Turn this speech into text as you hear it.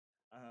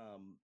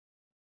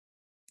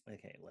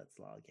Okay, let's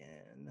log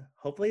in.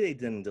 Hopefully they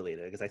didn't delete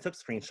it because I took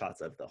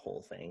screenshots of the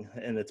whole thing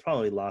and it's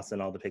probably lost in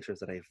all the pictures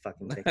that I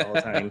fucking take all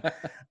the time.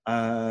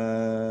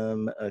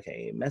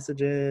 Okay,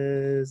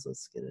 messages.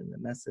 Let's get into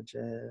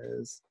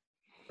messages.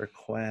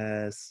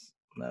 Requests.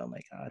 Oh my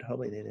god,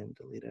 hopefully they didn't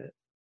delete it.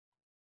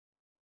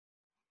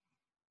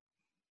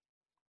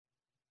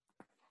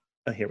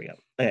 Oh, here we go.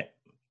 Okay.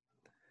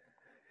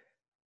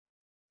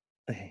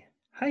 Okay.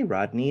 Hi,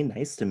 Rodney.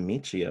 Nice to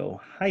meet you.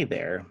 Hi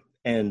there.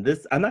 And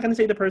this, I'm not going to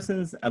say the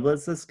person's.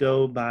 Let's just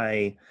go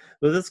by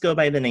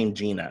the name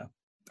Gina.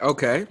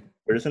 Okay.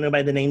 We're just going to go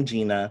by the name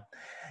Gina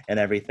and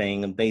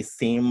everything. They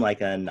seem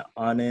like an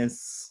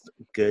honest,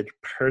 good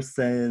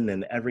person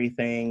and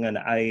everything. And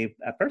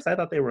at first, I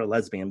thought they were a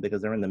lesbian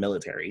because they're in the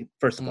military.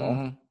 First of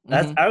all,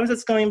 I was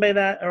just going by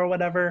that or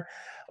whatever.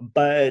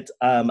 But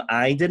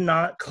I did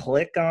not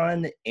click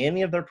on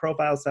any of their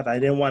profile stuff. I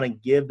didn't want to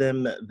give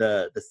them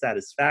the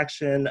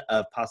satisfaction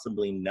of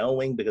possibly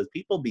knowing because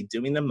people be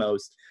doing the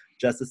most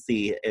just to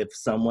see if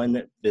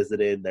someone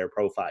visited their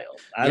profile.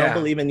 I don't Yeah.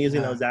 believe in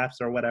using Yeah. those apps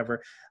or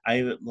whatever.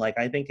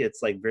 I think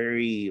it's like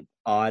very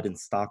odd and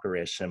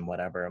stalkerish and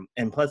whatever.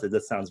 And plus it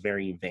just sounds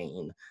very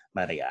vain,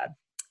 might I add.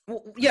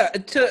 Yeah.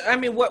 I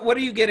mean, what are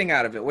you getting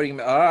out of it? What do you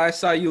mean? Oh, I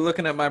saw you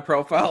looking at my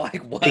profile.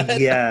 Like what?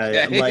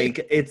 Yeah, Okay.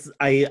 like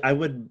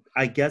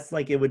I guess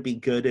like it would be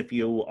good if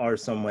you are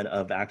someone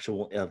of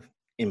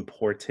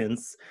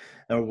importance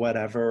or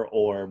whatever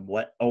or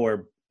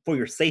for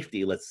your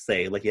safety, let's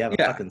say, like you have a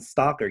Yeah. fucking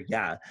stalker,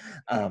 yeah.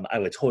 I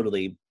would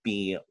totally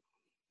be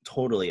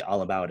totally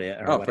all about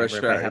it or Oh, for whatever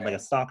if I sure. had like a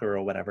stalker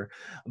or whatever.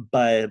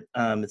 But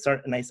it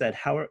started and I said,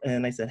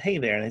 and I said, hey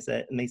there, and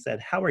they said,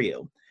 how are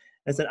you?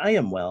 I said, I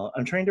am well.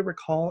 I'm trying to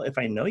recall if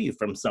I know you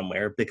from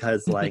somewhere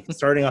because like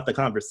starting off the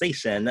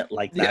conversation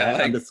like Yeah. that,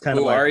 I'm Like, just kind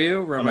of who like, are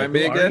you? I'm like, Remind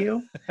me who are again.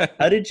 you?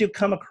 How did you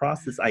come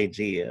across this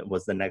IG?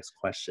 Was the next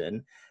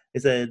question. I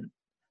said,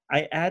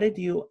 I added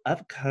you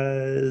up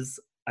because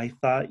I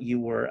thought you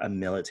were a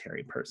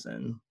military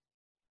person.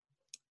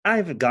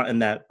 I've gotten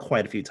that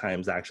quite a few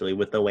times actually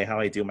with the way how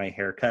I do my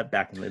haircut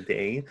back in the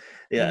day.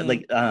 Yeah, Mhm.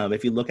 like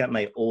if you look at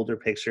my older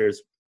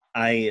pictures,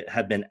 I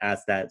have been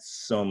asked that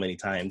so many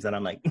times, and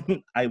I'm like,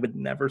 I would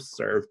never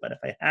serve, but if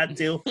I had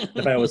to,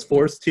 if I was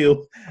forced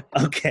to,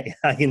 okay,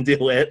 I can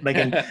do it. I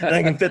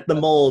can fit the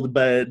mold,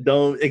 but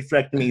don't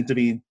expect me to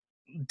be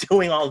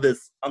doing all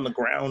this on the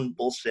ground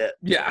bullshit.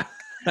 Yeah.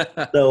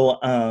 So,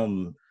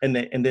 and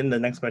then the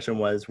next question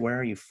was, where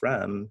are you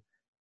from?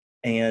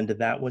 And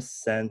that was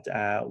sent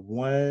at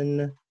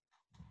 1:51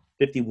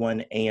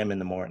 a.m. in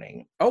the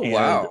morning. Oh, And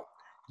wow.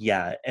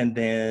 yeah, and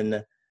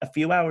then a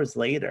few hours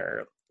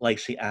later, like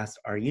she asked,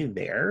 "Are you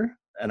there?"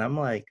 And I'm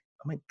like,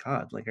 "Oh my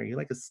god, like are you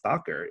like a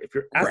stalker? If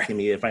you're Right. asking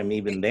me if I'm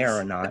even there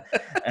or not."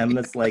 And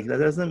it's like that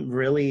doesn't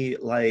really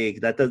like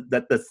that's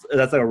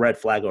like a red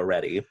flag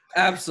already. And,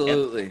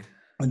 Absolutely.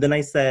 and then I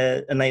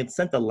said, and I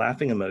sent the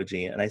laughing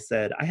emoji, and I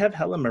said, I have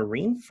hella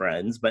Marine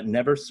friends, but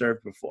never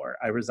served before.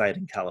 I reside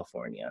in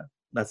California.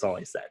 That's all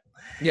I said.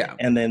 Yeah.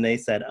 And then they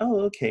said, oh,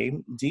 okay.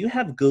 Do you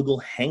have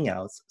Google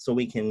Hangouts so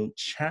we can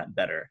chat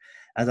better?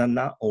 As I'm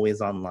not always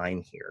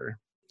online here.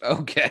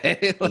 Okay.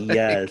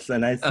 Yes. Like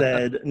And I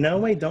said,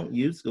 no, I don't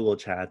use Google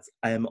Chats.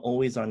 I am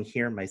always on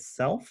here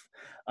myself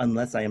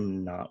unless I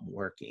am not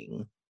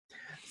working.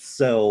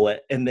 So,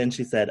 and then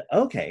she said,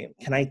 okay,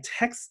 can I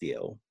text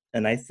you?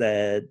 And I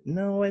said,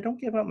 no, I don't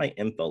give out my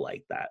info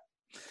like that.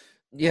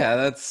 yeah,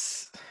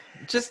 that's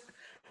just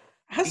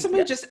has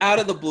somebody Yeah, just out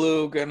of the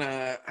blue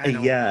gonna I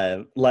don't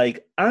yeah.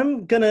 Like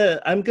I'm gonna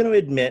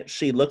admit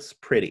she looks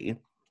pretty.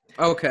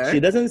 She okay.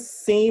 doesn't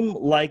seem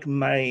like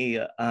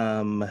my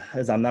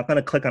as I'm not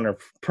gonna click on her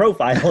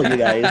profile, you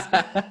guys.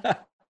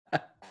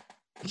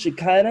 She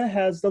kind of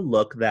has the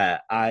look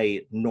that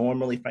I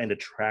normally find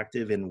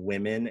attractive in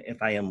women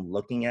if I am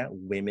looking at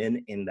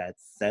women in that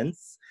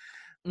sense.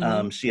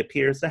 hmm She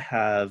appears to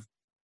have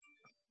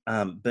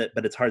but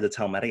it's hard to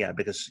tell Maria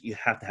because you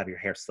have to have your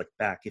hair slicked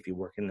back if you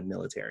work in the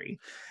military.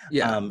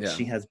 Yeah, yeah.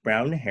 She has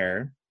brown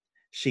hair.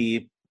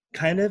 She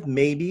kind of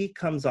maybe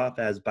comes off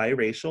as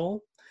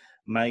biracial,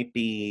 might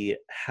be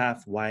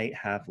half white,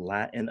 half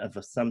Latin of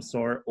some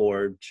sort,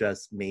 or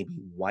just maybe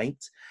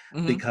white.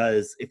 hmm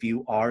Because if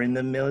you are in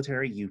the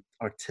military, you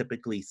are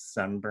typically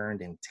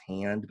sunburned and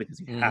tanned because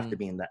you have to hmm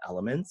be in the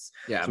elements.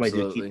 Yeah, So I do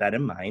keep absolutely. that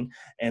in mind.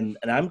 And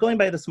I'm going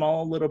by the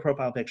small little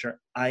profile picture.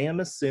 I am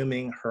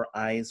assuming her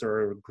eyes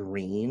are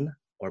green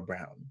or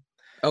brown.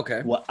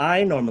 Okay. What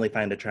I normally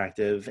find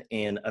attractive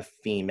in a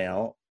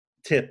female,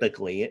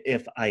 typically,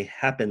 if I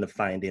happen to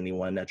find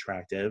anyone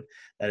attractive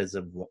that is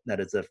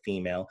a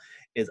female,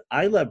 is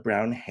I love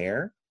brown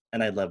hair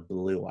and I love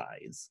blue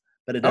eyes.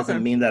 But it Okay.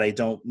 doesn't mean that I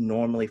don't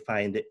normally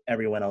find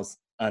everyone else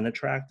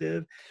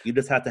unattractive. You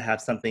just have to have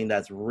something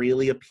that's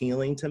really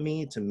appealing to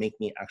me to make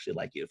me actually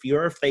like you. If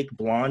you're a fake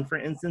blonde, for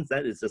instance,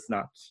 that is just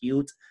not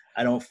cute.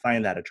 I don't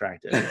find that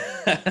attractive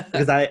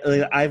because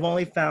I've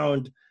only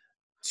found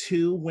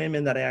two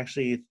women that I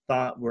actually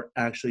thought were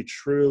actually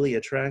truly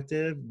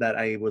attractive that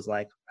I was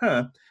like,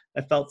 huh,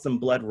 I felt some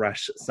blood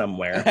rush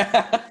somewhere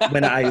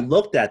when I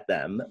looked at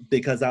them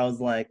because I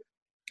was like,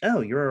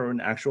 oh, you're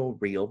an actual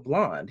real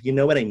blonde. You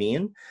know what I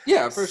mean?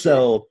 Yeah, for sure.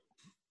 So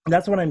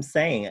that's what I'm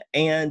saying.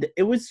 And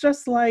it was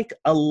just like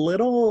a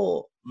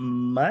little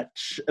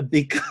much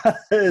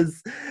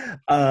because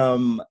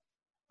um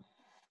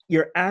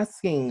you're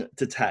asking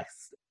to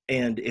text.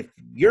 And if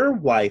your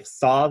wife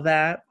saw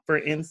that, for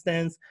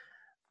instance,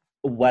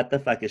 what the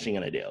fuck is she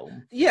gonna do?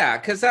 Yeah,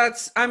 because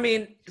that's, I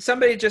mean,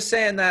 somebody just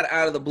saying that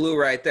out of the blue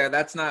right there,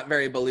 that's not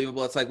very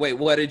believable. It's like, wait,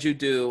 what did you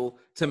do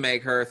to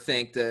make her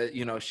think that,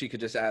 you know, she could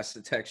just ask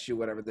to text you,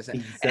 whatever this is?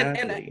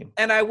 Exactly.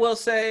 And I will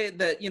say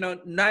that, you know,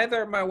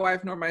 neither my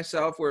wife nor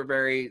myself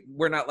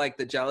we're not like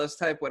the jealous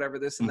type, whatever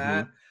this and Mm-hmm.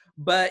 that.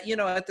 But, you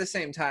know, at the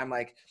same time,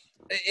 like,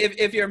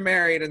 if you're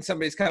married and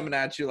somebody's coming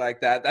at you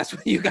like that, that's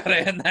when you gotta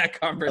end that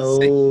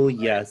conversation Oh, right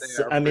yes.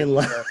 there I for mean,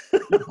 like, sure.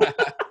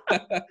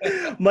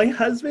 my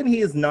husband,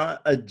 he is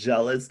not a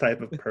jealous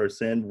type of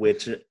person,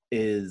 which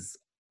is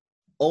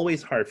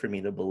always hard for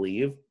me to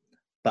believe,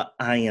 but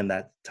I am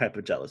that type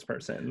of jealous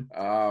person.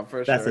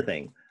 For That's the sure.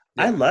 thing.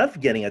 I Yeah. love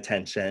getting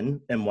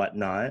attention and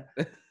whatnot,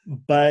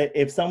 but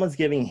if someone's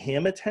giving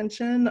him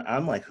attention,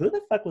 I'm like, who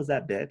the fuck was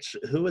that bitch?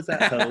 Who was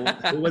that hoe?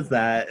 Who was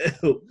that?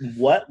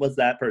 What was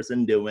that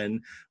person doing?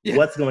 Yeah.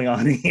 What's going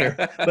on here?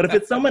 But if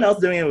it's someone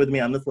else doing it with me,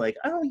 I'm just like,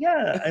 oh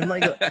yeah. I'm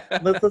like,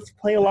 let's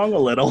play along a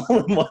little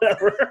and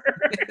whatever.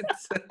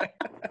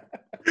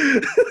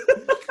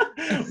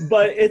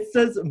 But it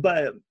says,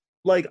 but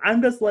like,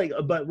 I'm just like,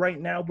 but right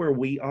now where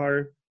we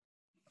are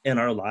in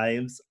our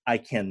lives, I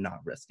cannot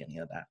risk any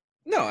of that.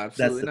 No, That's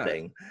absolutely the not.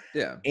 thing.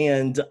 Yeah.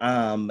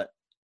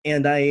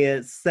 And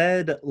I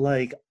said,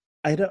 like,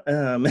 I don't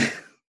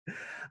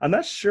I'm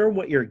not sure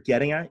what you're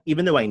getting at,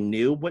 even though I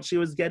knew what she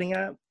was getting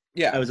at. I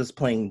Yeah. was just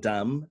playing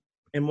dumb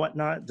and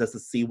whatnot just to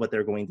see what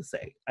they're going to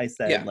say. I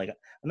said, Yeah. like,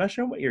 I'm not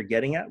sure what you're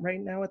getting at right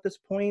now at this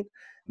point.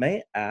 May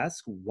I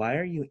ask, why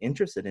are you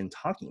interested in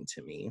talking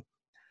to me?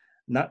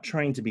 Not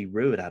trying to be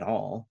rude at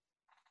all.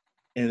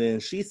 And then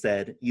she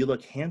said, you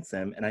look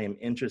handsome and I am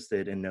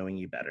interested in knowing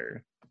you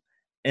better.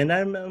 And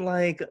I'm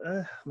like,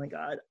 oh my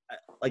God,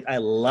 I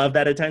love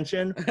that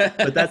attention.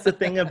 But that's the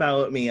thing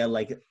about me. I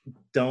like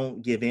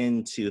don't give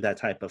in to that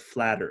type of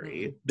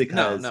flattery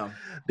No, because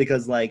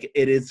no. like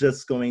it is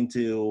just going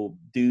to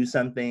do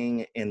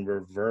something in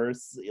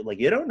reverse. Like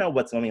you don't know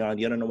what's going on.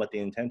 You don't know what the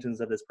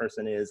intentions of this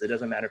person is. It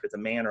doesn't matter if it's a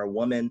man or a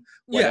woman,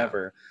 Yeah.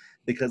 whatever.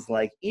 Because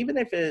like even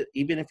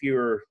if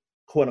you're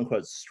quote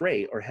unquote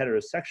straight or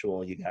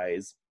heterosexual, you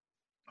guys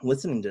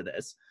listening to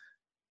this,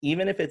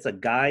 even if it's a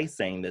guy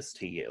saying this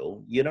to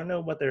you, you don't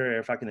know what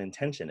their fucking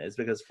intention is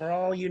because for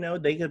all you know,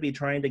 they could be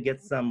trying to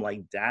get some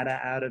like data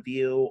out of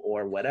you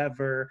or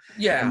whatever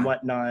and Yeah.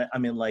 whatnot. I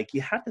mean, like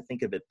you have to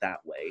think of it that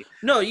way.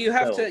 No, you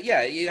have So to,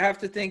 yeah, you have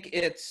to think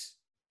it's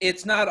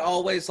not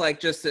always like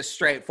just a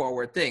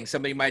straightforward thing.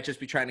 Somebody might just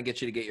be trying to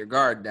get you to get your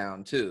guard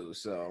down too.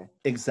 So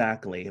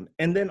exactly.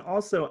 And then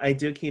also I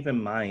do keep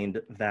in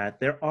mind that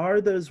there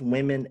are those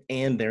women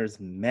and there's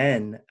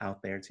men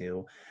out there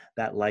too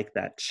that like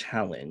that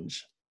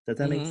challenge. Does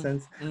that make hmm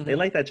sense? They hmm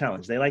like that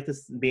challenge. They like to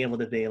be able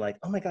to be like,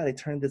 oh my God, I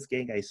turned this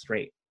gay guy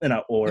straight, you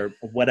know, or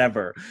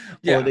whatever. Or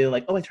Yeah. they're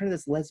like, oh, I turned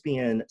this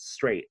lesbian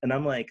straight. And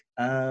I'm like,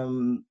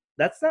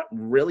 that's not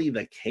really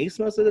the case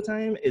most of the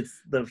time.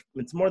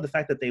 It's more the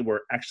fact that they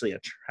were actually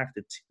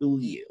attracted to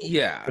you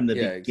Yeah. from the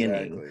Yeah,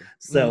 beginning. exactly.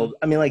 So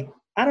I mean, like,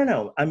 I don't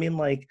know. I mean,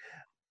 like,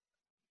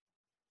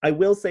 I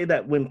will say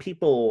that when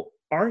people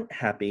aren't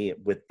happy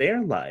with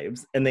their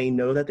lives and they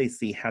know that they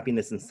see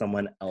happiness in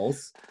someone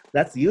else,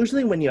 that's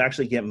usually when you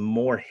actually get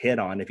more hit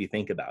on if you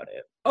think about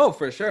it. Oh,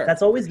 for sure. That's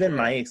For always been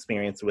my sure.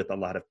 experience with a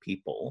lot of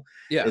people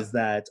Yeah. is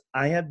that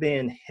I have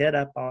been hit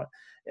up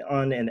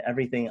on and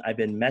everything. I've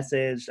been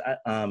messaged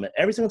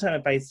every single time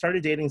if I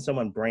started dating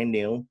someone brand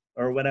new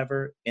or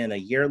whatever, and a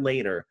year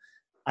later,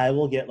 I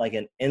will get like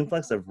an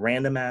influx of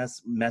random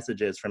ass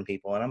messages from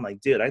people. And I'm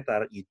like, dude, I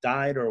thought you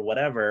died or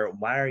whatever.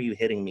 Why are you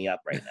hitting me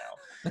up right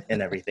now?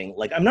 And everything.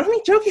 Like, I'm not even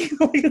joking.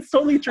 Like, it's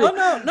totally Oh true.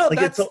 no, no, Like,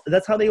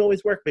 that's how they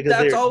always work because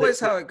that's always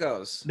how it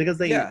goes. because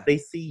Yeah. they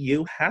see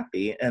you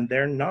happy and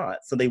they're not.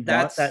 So they want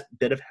That's that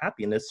bit of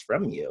happiness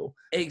from you.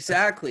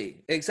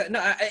 exactly. Exactly. No,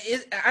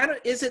 I don't,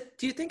 is it,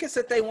 do you think it's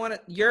that they want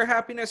your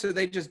happiness or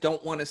they just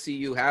don't want to see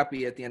you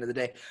happy at the end of the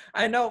day?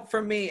 I know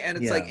for me, and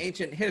it's like Yeah.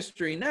 ancient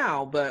history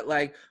now, but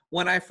like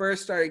when I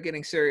first started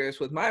getting serious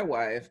with my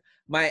wife,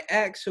 my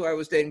ex, who I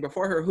was dating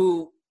before her,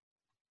 who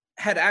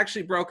had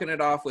actually broken it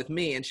off with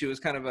me, and she was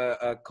kind of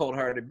a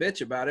cold-hearted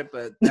bitch about it,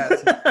 but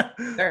that's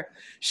there.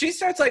 She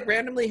starts like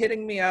randomly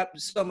hitting me up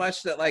so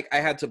much that like I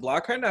had to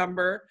block her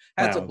number,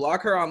 had to Wow.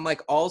 block her on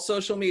like all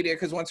social media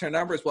because once her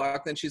number is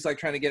blocked, then she's like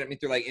trying to get at me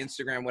through like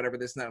Instagram, whatever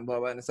this and that and blah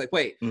blah. And it's like,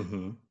 wait,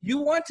 Hmm. you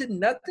wanted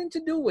nothing to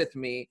do with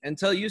me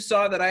until you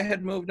saw that I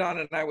had moved on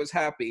and I was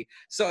happy.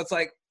 So it's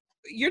like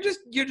you're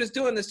just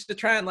doing this to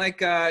try and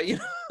like you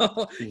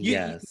know it's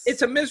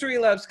Yes. a misery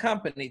loves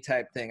company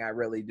type thing. I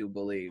really do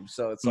believe.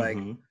 So it's like,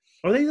 Hmm.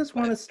 Or they just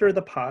want but to stir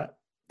the pot.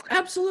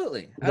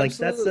 absolutely, Like that's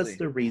just absolutely.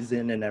 the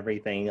reason and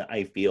everything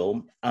I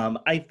feel.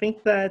 I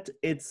think that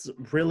it's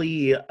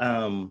really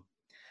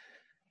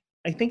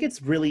I think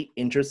it's really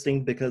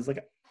interesting because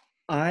like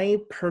I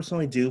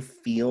personally do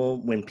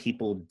feel when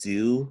people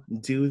do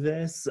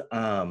this,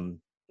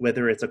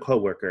 whether it's a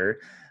coworker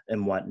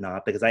and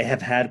whatnot, because I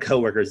have had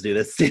coworkers do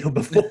this too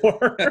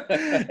before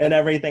and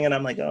everything, and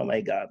I'm like, oh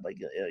my god, like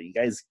you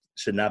guys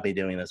should not be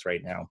doing this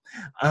right now.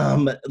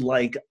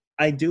 Like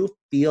I do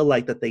feel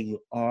like that they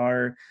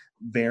are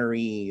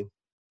very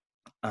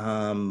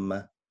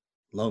um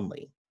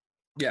lonely.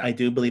 Yeah. I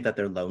do believe that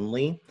they're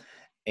lonely,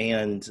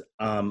 and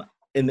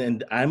and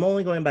then I'm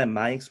only going by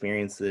my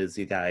experiences,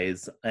 you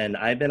guys, and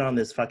I've been on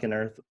this fucking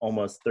earth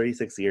almost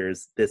 36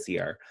 years this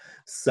year.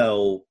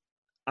 So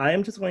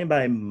I'm just going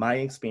by my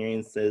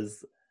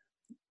experiences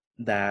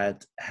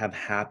that have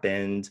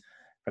happened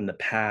from the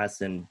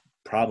past and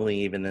probably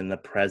even in the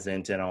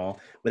present and all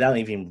without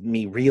even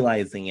me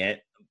realizing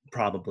it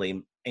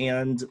probably.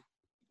 And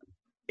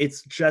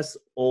it's just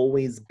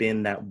always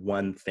been that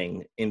one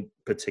thing in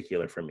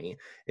particular for me.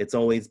 It's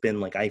always been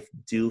like I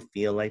do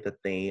feel like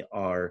that they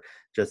are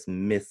just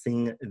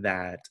missing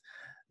that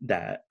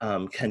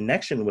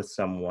connection with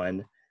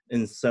someone.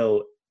 And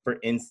so, for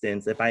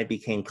instance, if I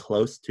became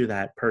close to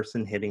that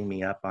person hitting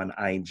me up on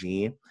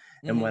IG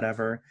and Hmm.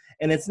 whatever,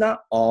 and it's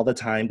not all the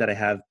time that I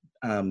have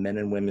men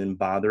and women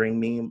bothering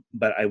me,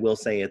 but I will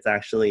say it's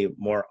actually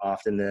more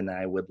often than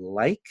I would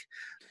like.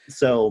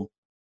 So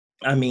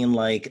I mean,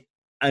 like,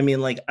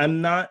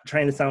 I'm not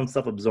trying to sound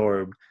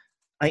self-absorbed.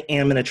 I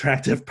am an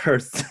attractive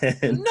person,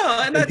 No,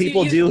 and and that's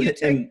people do, you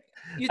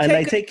and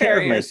I take good take care care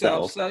of of yourself.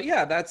 myself. So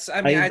yeah, that's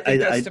I mean, I think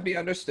that's I to be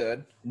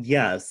understood.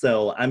 yeah.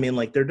 So I mean,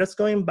 like, they're just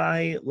going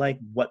by like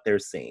what they're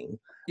seeing.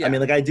 I Yeah. mean,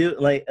 like I do,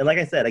 like, and like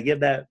I said, I give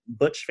that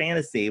butch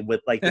fantasy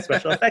with like the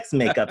special effects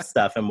makeup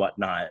stuff and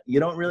whatnot. You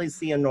don't really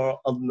see a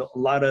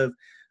lot of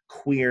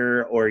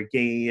queer or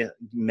gay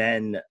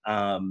men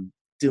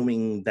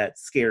doing that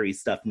scary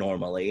stuff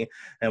normally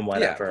and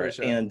Yeah, for whatever.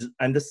 sure. And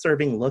I'm just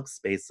serving looks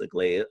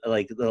basically,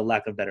 like the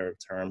lack of better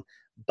term.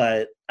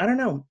 But I don't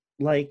know,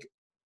 like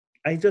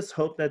I just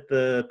hope that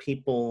the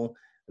people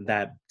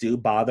that do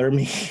bother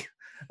me,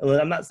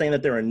 well, I'm not saying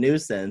that they're a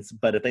nuisance,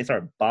 but if they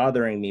start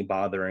bothering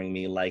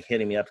me, like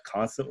hitting me up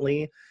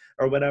constantly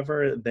or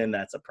whatever, then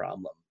that's a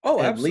problem. Oh,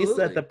 At least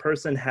that the absolutely.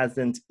 person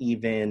hasn't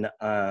even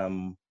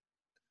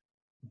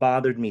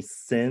bothered me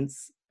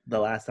since the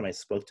last time I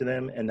spoke to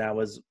them, and that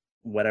was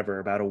whatever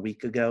about a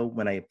week ago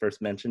when I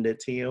first mentioned it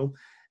to you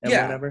and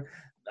Yeah. whatever.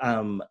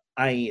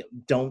 I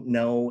don't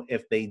know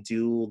if they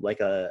do like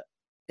an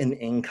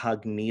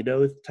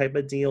incognito type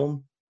of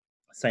deal,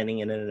 signing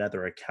in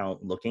another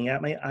account, looking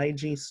at my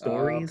IG Oh,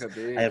 stories. could I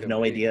be, have could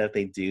no be. idea if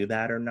they do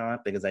that or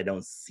not because I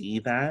don't see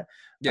that. I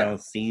Yeah.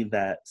 don't see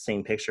that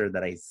same picture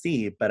that I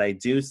see, but I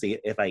do see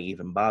it if I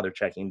even bother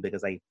checking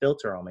because I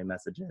filter all my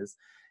messages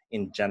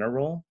in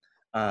general.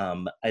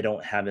 I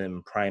don't have it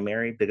in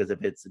primary because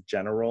if it's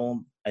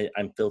general,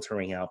 I'm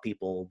filtering out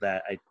people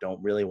that I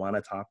don't really want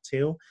to talk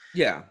to.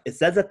 Yeah. It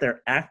says that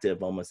they're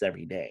active almost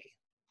every day.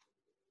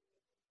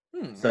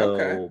 Hmm, okay.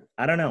 So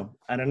I don't know.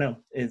 I don't know.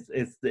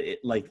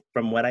 Like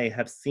from what I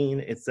have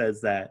seen, it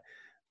says that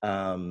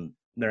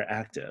they're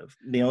active.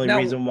 The only Now,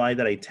 reason why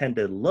that I tend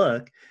to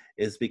look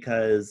is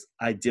because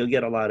I do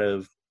get a lot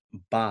of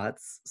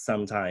bots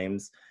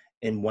sometimes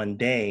in one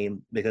day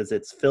because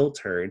it's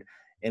filtered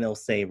and it'll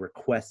say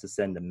request to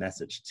send a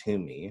message to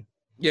me.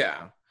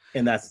 yeah.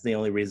 And that's the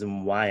only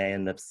reason why I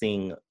end up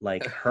seeing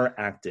like her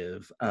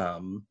active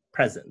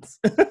presence.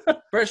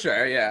 For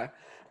sure, yeah.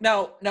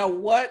 Now,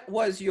 what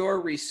was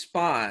your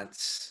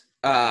response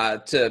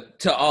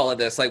to all of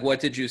this? Like, what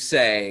did you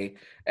say?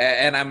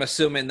 And I'm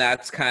assuming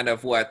that's kind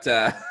of what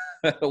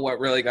what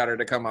really got her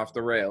to come off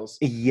the rails.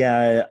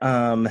 Yeah,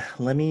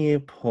 let me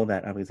pull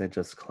that up because I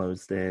just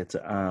closed it.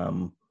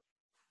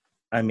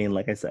 I mean,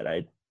 like I said,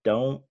 I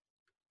don't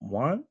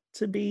want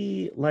to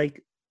be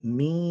like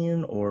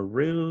mean or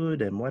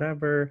rude and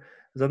whatever.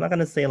 So I'm not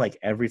gonna say like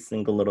every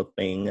single little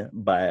thing,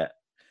 but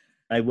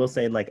I will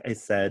say, like I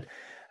said,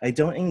 I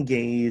don't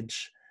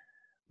engage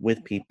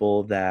with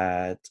people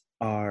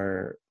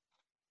are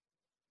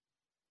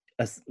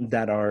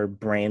that are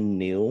brand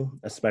new,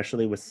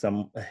 especially with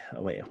some.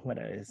 Oh, wait, what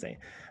did I say?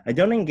 I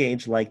don't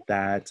engage like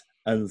that,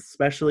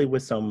 especially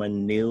with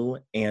someone new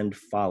and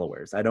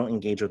followers. I don't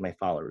engage with my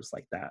followers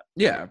like that.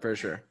 Yeah, for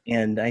sure.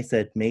 And I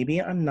said,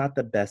 maybe I'm not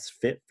the best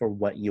fit for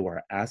what you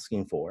are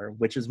asking for,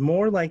 which is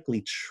more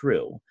likely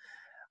true.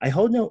 I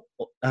hold no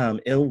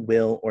ill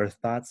will or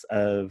thoughts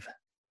of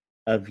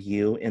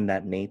you in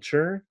that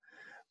nature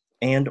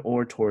and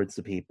or towards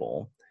the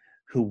people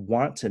who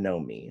want to know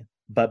me,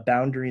 but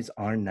boundaries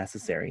are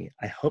necessary.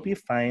 I hope you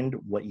find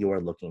what you are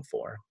looking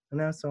for. And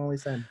that's all he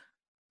said.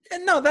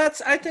 And no,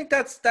 that's I think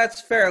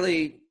that's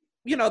fairly,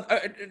 you know,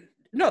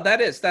 no,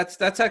 that's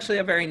actually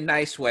a very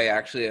nice way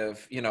actually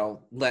of,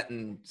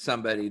 letting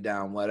somebody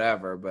down,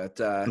 whatever. But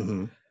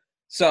Hmm.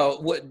 so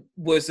what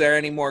was there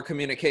any more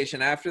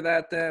communication after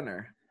that then,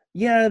 or?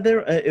 Yeah,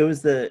 there it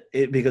was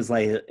because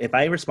like if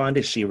I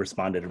responded, she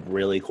responded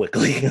really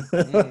quickly.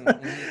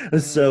 Mm-hmm.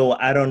 So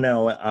I don't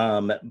know.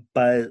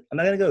 But I'm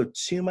not gonna go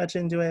too much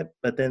into it.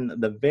 But then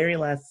the very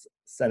last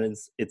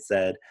sentence it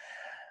said,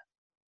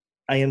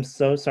 I am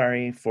so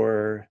sorry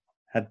for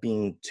have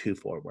been too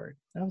forward.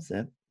 That was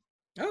it.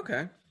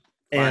 Okay.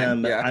 Fine.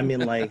 And Yeah. I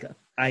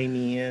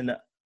mean,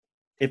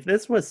 if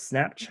this was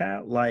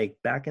Snapchat, like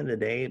back in the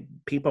day,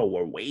 people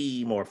were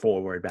way more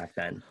forward back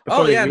then.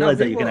 Before Oh they yeah, no, realized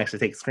that you can people. actually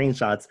take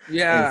screenshots and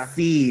Yeah.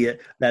 see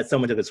that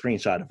someone took a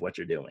screenshot of what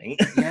you're doing.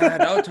 Yeah,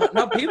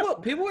 no,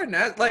 people are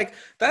not like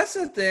that's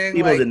the thing.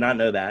 People did Like not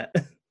know that.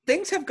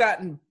 things have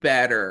gotten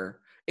better.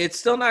 It's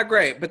still not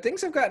great, but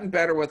things have gotten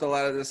better with a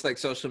lot of this like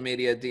social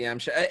media DM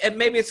shit. And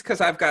maybe it's because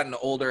I've gotten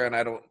older and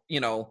I don't,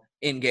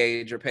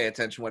 engage or pay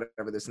attention,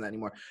 whatever this and that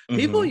anymore.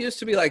 People Hmm. used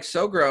to be like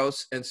so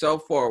gross and so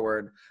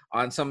forward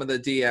on some of the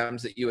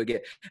DMs that you would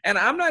get. And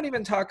I'm not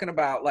even talking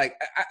about like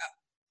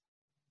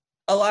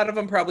a lot of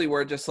them probably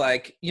were just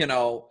like,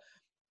 people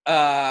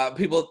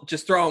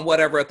just throwing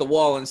whatever at the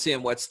wall and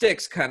seeing what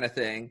sticks kind of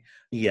thing.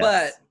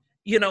 But,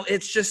 Yes.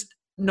 it's just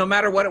no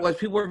matter what it was,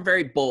 people were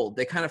very bold.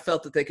 They kind of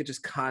felt that they could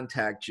just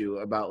contact you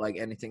about like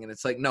anything. And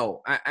it's like,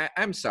 no,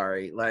 I'm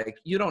sorry. Like,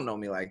 you don't know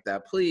me like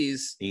that.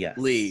 Please Yes.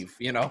 leave,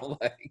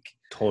 like,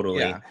 Totally.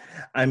 yeah.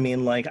 I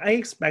mean, like, I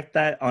expect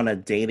that on a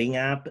dating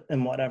app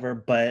and whatever,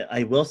 but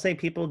I will say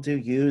people do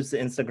use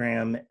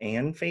Instagram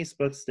and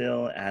Facebook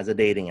still as a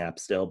dating app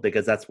still,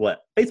 because that's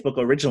what Facebook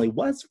originally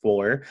was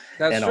for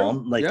That's and true.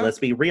 all. Like, Yeah. let's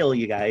be real,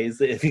 you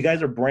guys. If you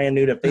guys are brand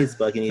new to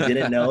Facebook and you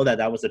didn't know that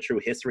that was the true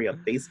history of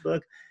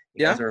Facebook,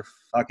 you guys Yeah. are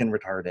fucking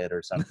retarded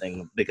or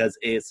something, because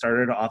it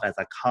started off as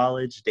a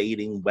college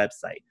dating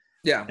website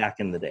Yeah. back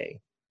in the day.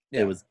 It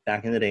Yeah. was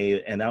back in the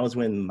day, and that was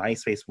when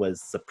MySpace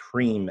was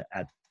supreme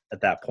at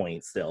that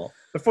point still,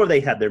 before they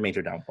had their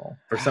major downfall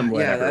for some Yeah,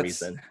 whatever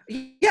reason.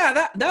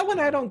 that one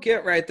I don't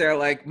get right there.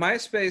 Like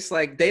MySpace,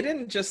 like they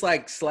didn't just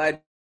like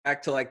slide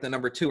back to like the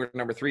number 2 or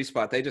number 3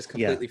 spot. They just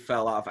Yeah. completely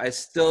fell off. I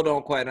still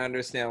don't quite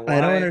understand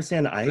I don't why.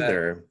 understand But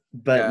either,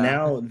 but yeah.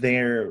 now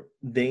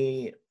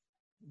they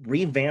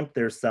revamped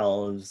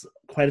themselves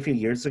quite a few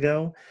years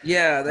ago.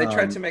 Yeah, they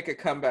tried to make a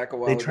comeback a They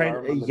while ago. I tried,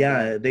 remember that.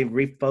 yeah, they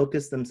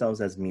refocused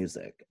themselves as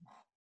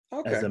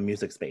Okay. a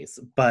music space.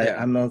 But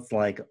Yeah. I'm just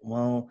like,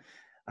 well,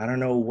 I don't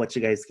know what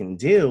you guys can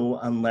do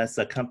unless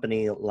a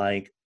company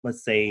like,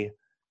 let's say,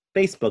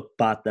 Facebook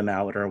bought them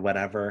out or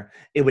whatever.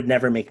 It would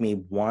never make me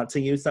want to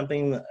use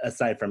something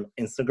aside from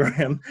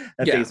Instagram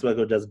that Yeah. Facebook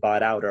would just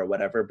bought out or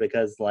whatever.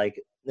 Because like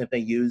if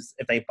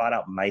they bought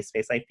out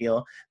MySpace, I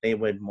feel they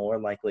would more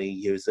likely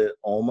use it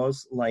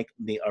almost like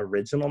the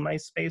original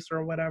MySpace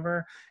or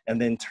whatever, and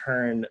then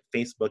turn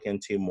Facebook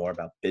into more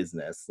about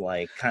business,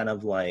 like kind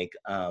of like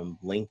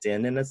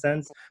LinkedIn in a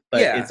sense,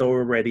 but Yeah. it's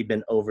already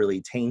been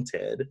overly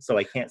tainted. So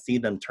I can't see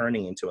them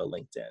turning into a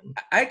LinkedIn.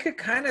 I could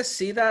kind of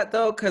see that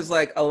though, because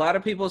like a lot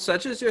of people,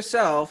 such as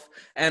yourself,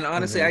 and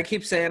honestly, I Hmm.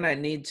 keep saying I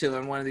need to,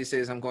 and one of these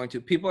days I'm going to.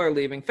 People are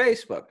leaving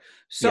Facebook,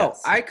 so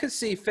Yes. I could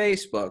see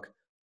Facebook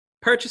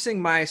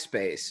purchasing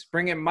MySpace,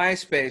 bringing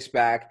MySpace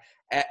back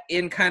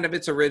in kind of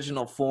its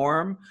original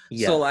form. So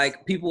Yes.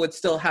 like people would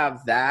still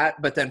have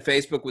that, but then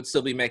Facebook would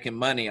still be making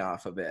money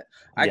off of it.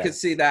 I could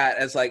see Yes. that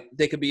as like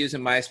they could be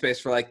using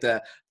MySpace for like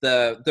the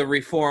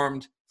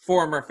reformed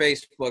former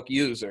Facebook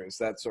users,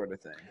 that sort of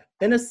thing.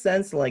 In a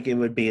sense, like it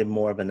would be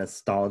more of a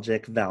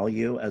nostalgic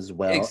value as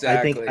well. I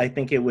Exactly.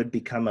 think it would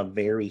become a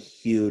very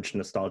huge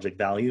nostalgic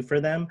value for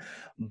them.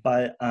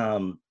 But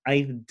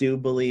I do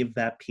believe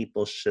that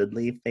people should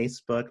leave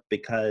Facebook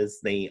because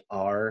they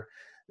are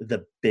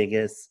the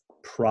biggest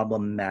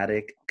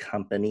problematic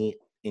company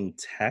in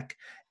tech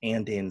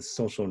and in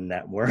social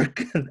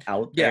network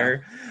out Yeah.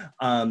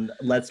 there.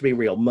 Let's be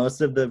real.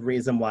 Most of the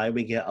reason why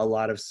we get a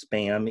lot of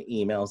spam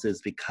emails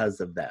is because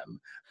of them,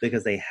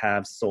 because they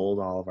have sold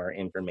all of our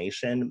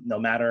information. No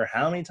matter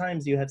how many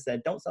times you have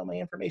said, don't sell my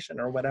information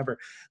or whatever,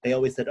 they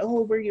always said,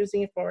 oh, we're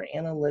using it for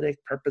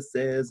analytic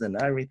purposes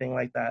and everything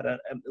like that.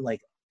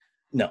 Like,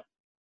 no.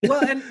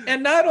 Well,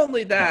 and not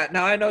only No. that.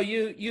 Now I know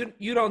you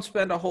don't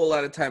spend a whole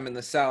lot of time in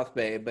the South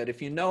Bay, but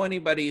if you know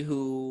anybody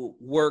who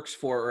works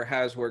for or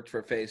has worked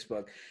for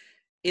Facebook,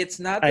 it's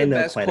not I the know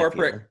best quite a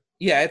corporate. few.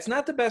 Yeah, it's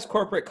not the best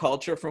corporate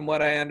culture from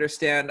what I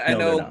understand. I No,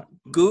 they're know not.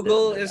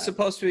 Google They're is not.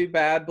 supposed to be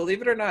bad.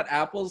 Believe it or not,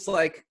 Apple's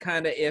like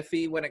kind of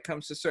iffy when it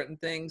comes to certain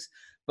things,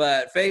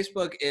 but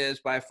Facebook is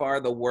by far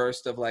the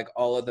worst of like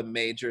all of the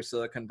major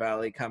Silicon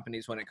Valley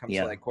companies when it comes to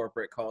Yeah. like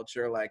corporate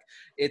culture. Like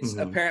it's Hmm.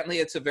 apparently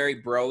it's a very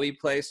bro-y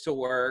place to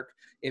work.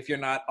 If you're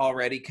not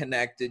already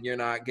connected, you're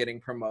not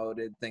getting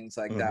promoted, things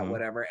like that, Hmm.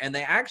 whatever. And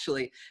they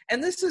actually,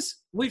 and this is,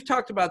 we've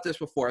talked about this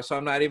before, so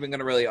I'm not even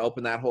going to really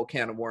open that whole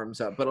can of worms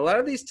up. But a lot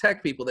of these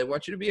tech people, they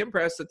want you to be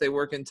impressed that they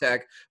work in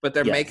tech, but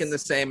they're making the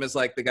Yes. same as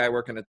like the guy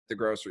working at the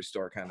grocery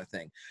store kind of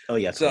thing. Oh,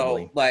 yeah, So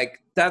totally. like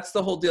that's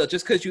the whole deal.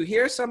 Just because you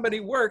hear somebody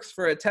works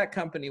for a tech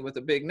company with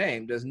a big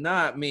name does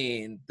not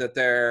mean that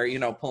they're,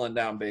 pulling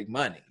down big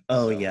money.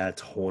 Oh So yeah,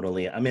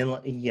 totally. I mean,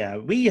 yeah,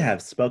 we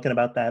have spoken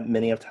about that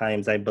many of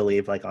times, I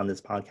believe, like on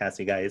this podcast,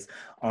 you guys,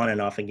 on and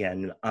off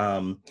again.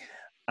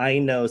 I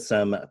know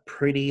some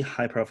pretty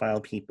high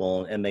profile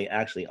people, and they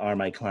actually are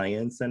my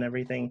clients and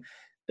everything.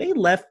 They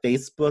left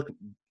Facebook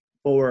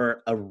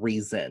for a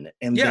reason.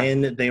 And Yeah.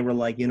 then they were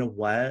like, you know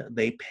what?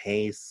 They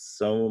pay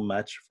so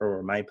much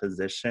for my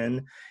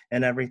position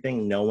and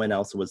everything. No one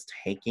else was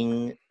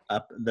taking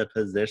up the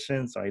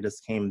position, so I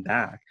just came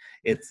back.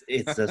 It's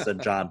just a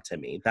job to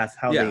me. That's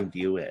how they Yeah,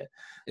 view it.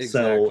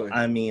 So exactly.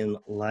 I mean,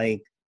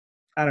 like,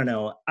 I don't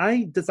know.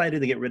 I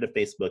decided to get rid of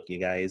Facebook, you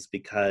guys,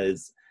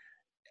 because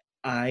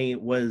I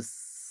was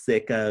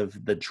sick of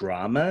the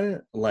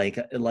drama. Like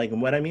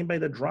what I mean by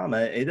the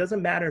drama, it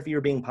doesn't matter if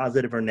you're being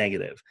positive or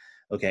negative.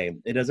 Okay,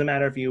 it doesn't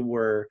matter if you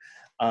were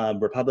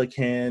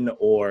Republican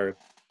or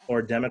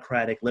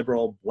Democratic,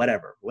 liberal,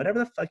 whatever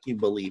the fuck you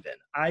believe in.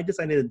 I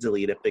decided to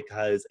delete it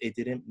because it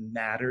didn't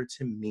matter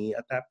to me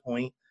at that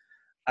point.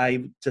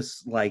 I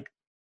just like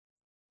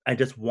I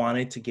just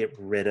wanted to get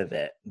rid of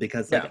it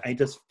because like Yeah. I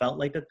just felt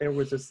like that there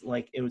was just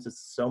like it was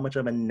just so much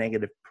of a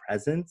negative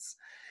presence.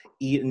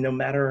 No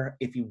matter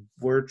if you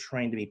were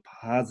trying to be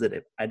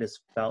positive, I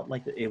just felt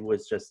like it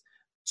was just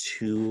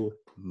too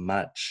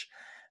much.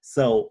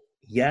 So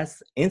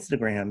yes,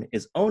 Instagram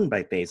is owned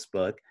by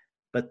Facebook,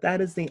 but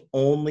that is the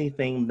only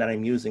thing that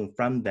I'm using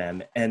from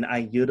them, and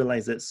I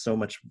utilize it so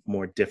much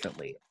more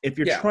differently. If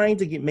you're Yeah. trying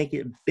to make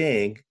it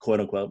big,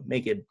 quote unquote,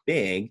 make it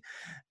big,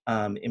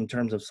 in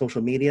terms of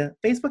social media,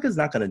 Facebook is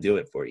not going to do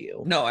it for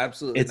you. No,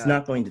 absolutely It's not.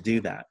 not going to do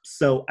that.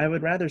 So I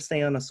would rather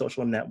stay on a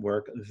social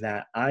network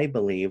that I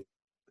believe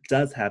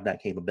does have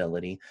that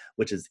capability,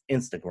 which is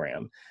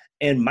Instagram.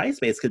 And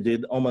MySpace could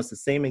do almost the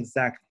same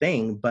exact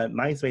thing, but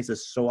MySpace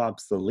is so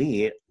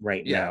obsolete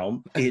right Yeah,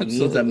 now. It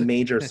needs a absolutely.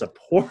 major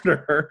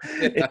supporter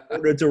in Yeah.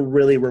 order to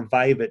really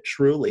revive it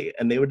truly.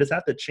 And they would just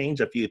have to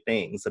change a few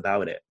things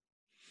about it.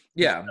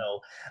 Yeah. So,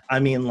 I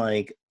mean,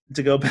 like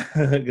to go back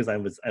because I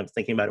was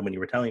thinking about it when you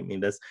were telling me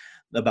this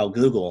about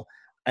Google.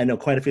 I know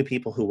quite a few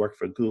people who work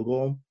for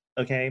Google,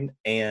 okay,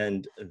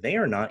 and they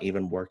are not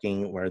even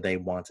working where they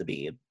want to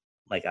be,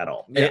 like at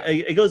all. It, Yeah.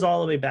 it it goes all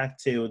the way back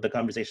to the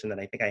conversation that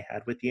I think I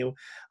had with you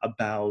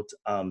about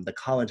the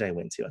college I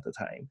went to at the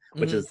time,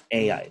 which Hmm. is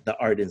AI, the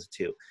Art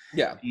Institute,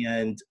 Yeah.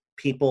 and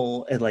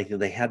people like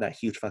they had that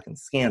huge fucking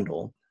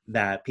scandal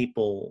that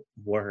people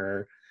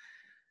were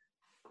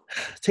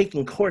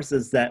taking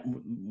courses that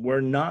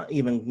were not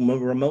even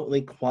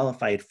remotely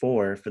qualified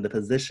for the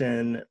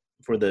position,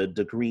 for the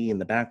degree and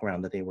the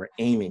background that they were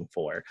aiming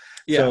for.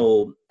 Yeah.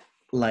 So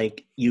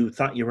like you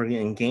thought you were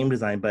in game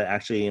design, but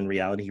actually in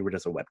reality you were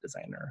just a web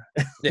designer.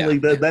 Yeah.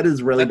 Like that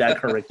is really bad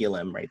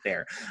curriculum right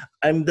there.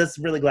 I'm just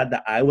really glad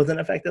that I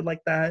wasn't affected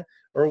like that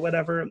or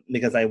whatever,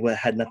 because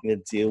had nothing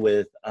to do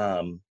with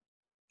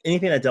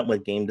anything that dealt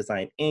with game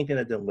design, anything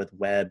that dealt with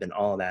web and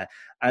all of that.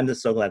 I'm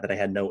just so glad that I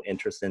had no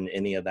interest in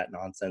any of that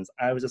nonsense.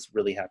 I was just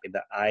really happy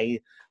that I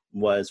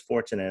was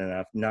fortunate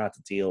enough not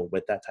to deal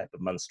with that type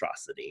of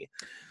monstrosity.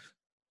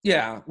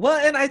 Yeah.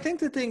 Well, and I think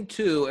the thing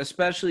too,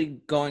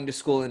 especially going to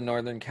school in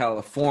Northern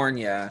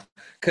California,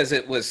 because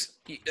it was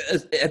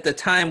at the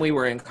time we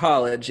were in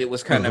college, it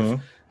was kind of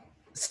Mm-hmm.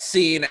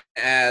 seen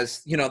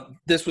as,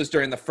 this was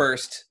during the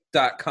first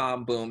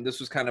 .com boom. This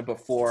was kind of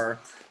before,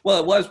 well,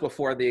 it was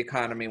before the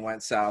economy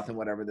went south and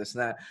whatever, this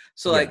and that.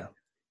 So like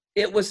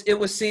Yeah, it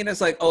was seen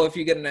as like, oh, if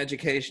you get an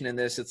education in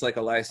this, it's like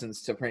a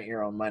license to print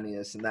your own money,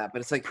 this and that.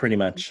 But it's like pretty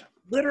much.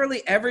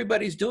 literally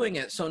everybody's doing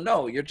it. So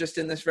no, you're just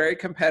in this very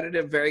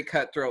competitive, very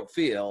cutthroat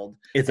field.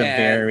 It's a And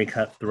very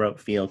cutthroat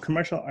field.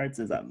 Commercial arts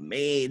is a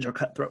major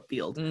cutthroat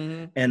field.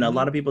 mhm, And a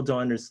lot mhm. of people don't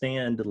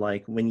understand,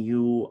 like when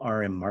you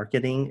are in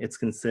marketing, it's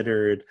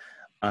considered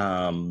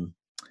um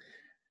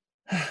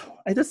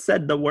I just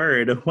said the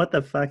word. What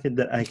the fuck?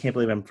 I can't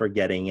believe I'm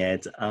forgetting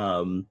it.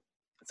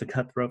 It's a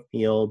cutthroat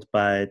field,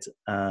 but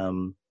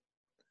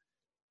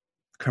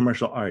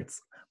commercial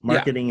arts. Yeah,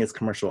 Marketing is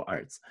commercial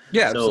arts.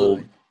 yeah, So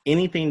absolutely.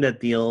 anything that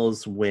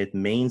deals with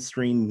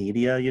mainstream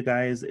media, you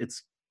guys,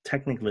 it's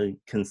technically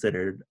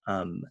considered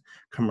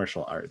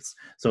commercial arts.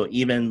 So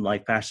even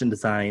like fashion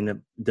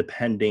design,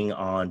 depending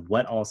on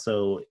what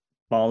also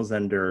falls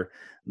under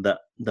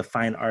the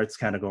fine arts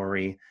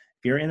category,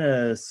 if you're in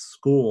a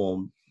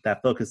school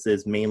that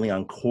focuses mainly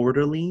on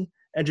quarterly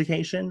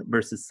education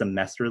versus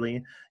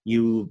semesterly,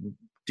 you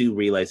do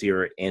realize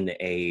you're in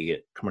a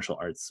commercial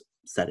arts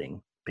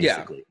setting, Yeah,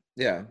 basically.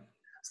 yeah.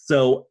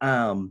 So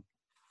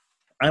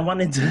I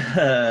wanted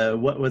to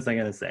what was I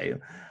gonna say?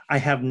 I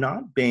have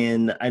not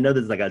been, I know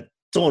this is like a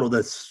total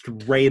the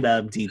straight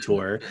up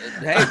detour.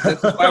 Hey,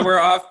 this is why we're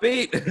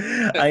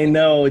offbeat. I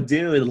know,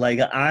 dude, like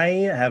I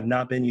have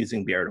not been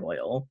using beard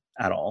oil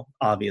at all,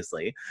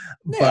 obviously,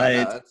 Yeah, no, but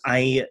that's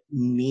I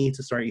need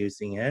to start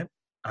using it.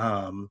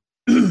 Um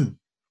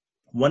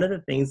one of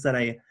the things that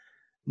I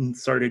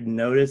started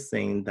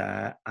noticing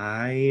that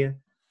I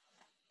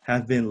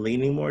have been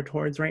leaning more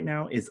towards right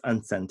now is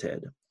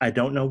unscented. I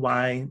don't know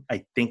why.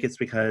 I think it's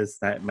because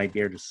that my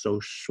beard is so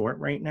short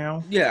right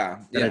now yeah,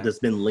 that I've yeah. just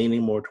been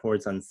leaning more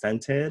towards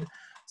unscented.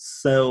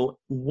 So,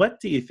 what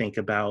do you think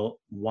about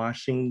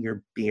washing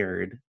your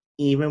beard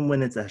even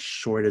when it's as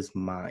short as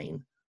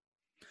mine?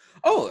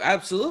 Oh,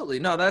 absolutely.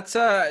 No, that's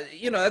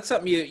that's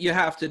something you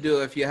have to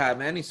do if you have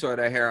any sort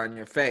of hair on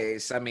your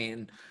face. I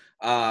mean,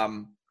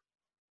 um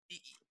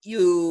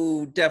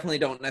you definitely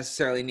don't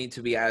necessarily need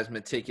to be as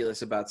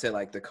meticulous about, say,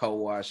 like the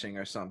co-washing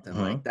or something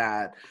like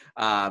that.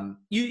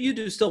 You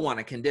do still want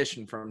to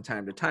condition from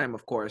time to time,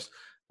 of course,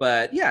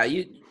 but yeah,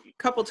 you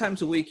a couple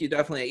times a week, you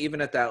definitely,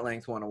 even at that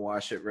length, want to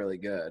wash it really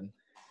good.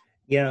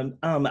 Yeah,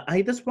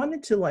 I just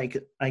wanted to, like,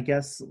 I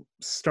guess,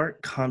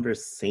 start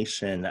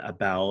conversation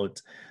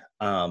about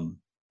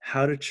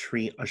how to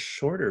treat a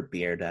shorter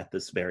beard at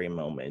this very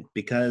moment.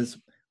 Because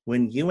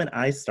when you and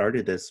I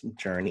started this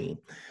journey,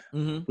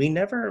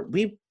 Mm-hmm.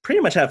 we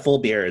pretty much had full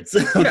beards.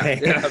 Yeah, Okay.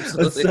 yeah,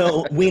 absolutely.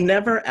 So we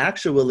never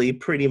actually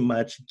pretty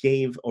much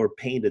gave or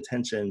paid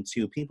attention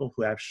to people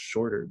who have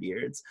shorter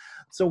beards.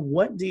 So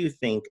what do you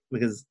think?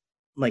 Because,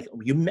 like,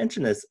 you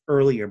mentioned this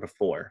earlier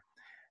before,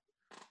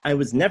 I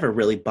was never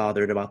really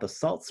bothered about the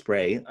salt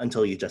spray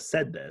until you just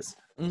said this.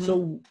 Mm-hmm.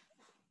 So,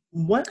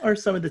 what are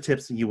some of the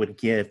tips you would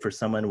give for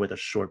someone with a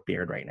short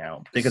beard right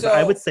now? Because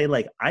I would So say,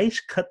 like,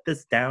 cut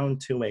this down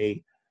to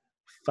a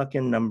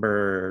fucking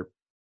number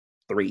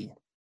 3.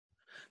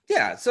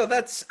 yeah, so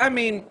that's, I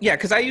mean, yeah,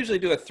 because I usually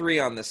do a 3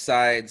 on the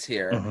sides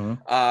here.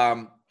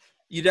 Mm-hmm.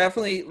 You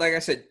definitely, like I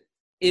said,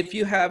 if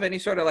you have any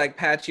sort of like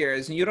patchy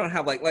areas, and you don't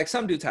have like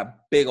some dudes have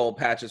big old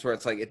patches where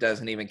it's like it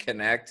doesn't even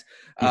connect,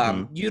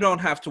 Mm-hmm. you don't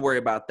have to worry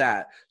about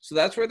that. So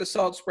that's where the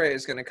salt spray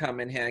is going to come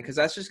in handy, because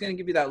that's just going to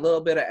give you that little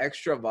bit of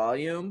extra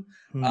volume.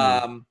 Hmm.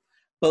 Um,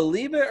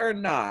 Believe it or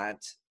not,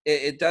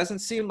 it doesn't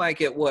seem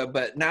like it would,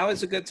 but now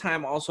is a good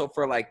time also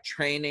for like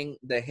training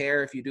the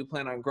hair if you do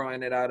plan on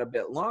growing it out a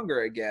bit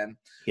longer again.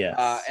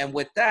 Yes. And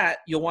with that,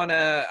 you'll want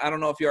to, I don't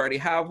know if you already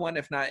have one,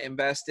 if not,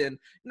 invest in,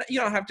 you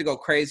don't have to go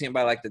crazy and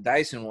buy like the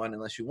Dyson one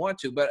unless you want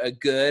to, but a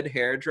good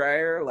hair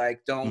dryer.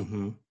 Like, don't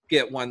Mm-hmm.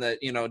 get one that,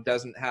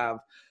 doesn't have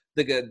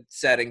the good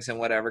settings and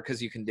whatever,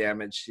 because you can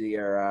damage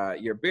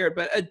your beard,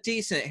 but a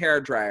decent hair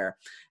dryer.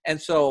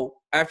 And so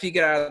after you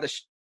get out of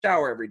the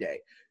shower every day,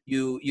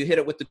 you hit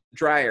it with the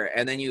dryer,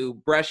 and then you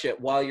brush it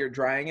while you're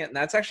drying it, and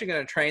that's actually going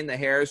to train the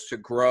hairs to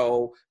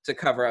grow, to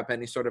cover up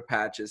any sort of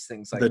patches,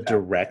 things like The that.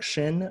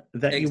 direction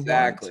that you want?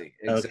 Exactly.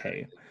 Okay.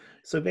 Exactly.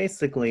 So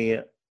basically,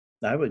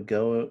 I would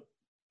go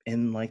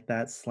in like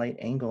that slight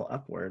angle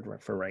upward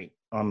for right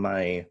on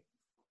my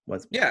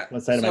what Yeah.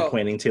 what side am I So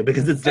pointing to?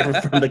 Because it's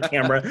different from the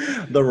camera.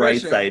 The for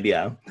right sure. side,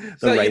 yeah. The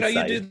So, right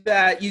you do side.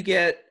 that, you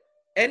get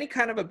any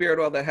kind of a beard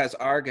oil that has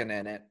argan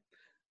in it,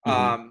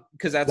 Hmm.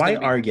 because that's going Why to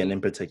be argan key. in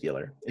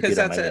particular, if you Because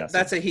don't mind me that's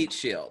asking? a heat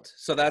shield.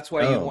 So that's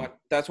why Oh.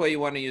 you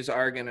want to use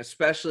argan,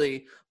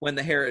 especially when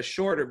the hair is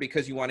shorter,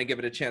 because you want to give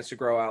it a chance to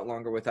grow out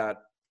longer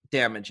without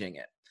damaging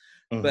it.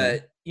 Hmm.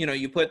 But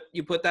you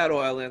put that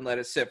oil in, let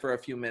it sit for a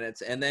few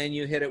minutes, and then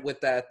you hit it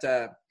with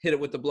hit it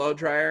with the blow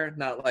dryer,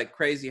 not like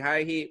crazy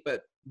high heat,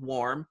 but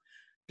warm.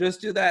 Just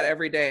do that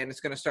every day, and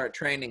it's going to start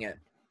training it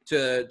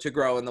to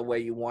grow in the way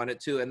you want it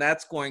to, and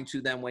that's going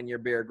to then, when your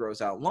beard grows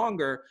out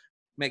longer,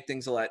 make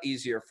things a lot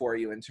easier for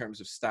you in terms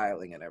of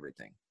styling and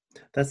everything.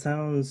 That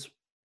sounds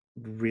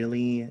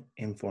really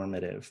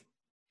informative.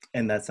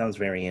 And that sounds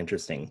very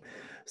interesting.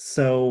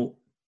 So,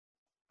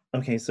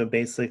 okay, so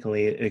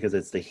basically, because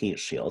it's the heat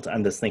shield,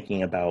 I'm just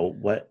thinking about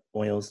what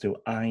oils do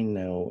I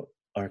know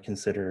are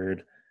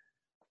considered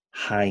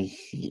high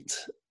heat.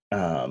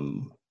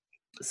 Um,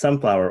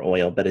 Sunflower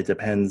oil, but it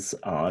depends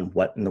on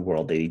what in the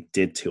world they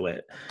did to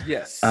it.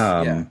 Yes.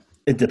 Yeah.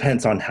 It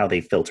depends on how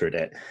they filtered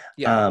it.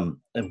 Yeah.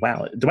 And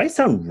wow, do I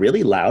sound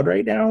really loud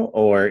right now,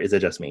 or is it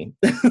just me?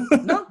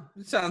 No,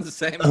 it sounds the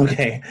same.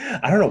 Okay,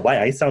 I don't know why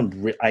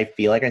I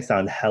feel like I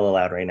sound hella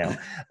loud right now.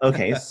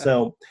 Okay,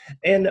 so,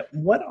 and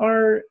what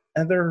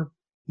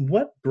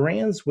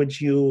brands would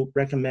you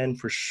recommend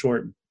for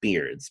short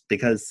beards?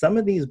 Because some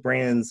of these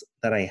brands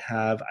that I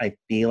have, I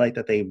feel like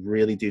that they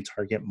really do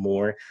target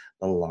more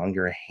the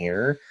longer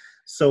hair.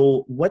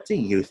 So what do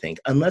you think?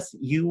 Unless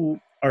you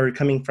are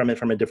coming from it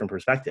from a different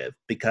perspective,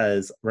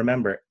 because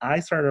remember, I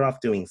started off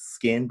doing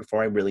skin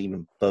before I really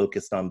even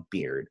focused on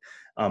beard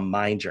on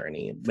my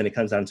journey when it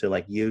comes down to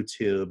like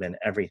YouTube and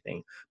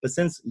everything. But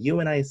since you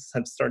and I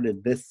have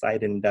started this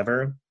side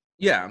endeavor,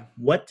 Yeah.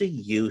 what do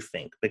you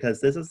think? Because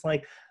this is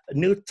like a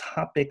new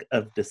topic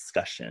of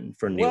discussion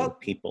for new Well,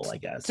 people, I to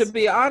guess.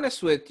 be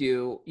honest with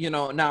you,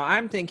 now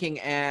I'm thinking,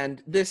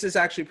 and this is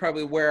actually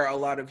probably where a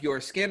lot of your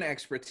skin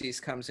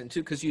expertise comes into,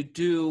 because you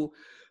do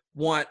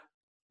want,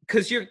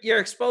 because you're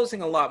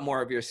exposing a lot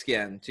more of your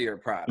skin to your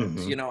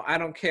products. Hmm. I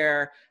don't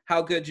care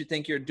how good you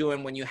think you're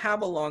doing, when you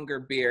have a longer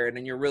beard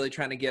and you're really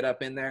trying to get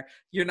up in there,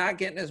 you're not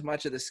getting as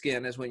much of the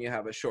skin as when you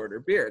have a shorter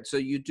beard. So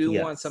you do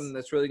want something Yes.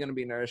 that's really going to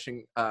be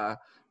nourishing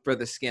for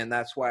the skin.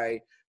 That's why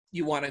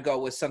you want to go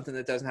with something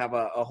that doesn't have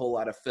a whole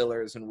lot of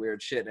fillers and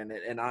weird shit in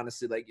it. And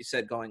honestly, like you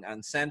said, going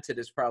unscented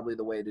is probably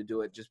the way to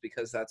do it, just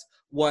because that's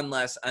one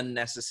less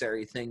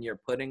unnecessary thing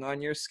you're putting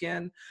on your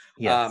skin. Um,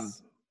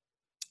 Yes.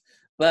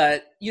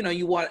 but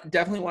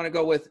definitely want to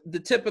go with the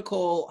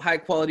typical high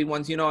quality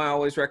ones. I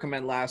always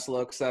recommend Last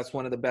Looks. That's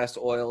one of the best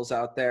oils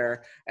out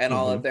there, and Hmm.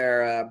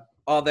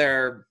 all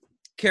their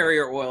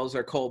carrier oils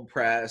are cold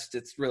pressed.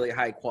 It's really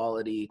high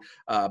quality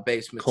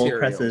base Cold materials.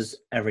 presses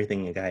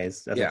everything, you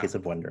guys, just in case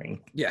of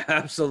wondering. Yeah,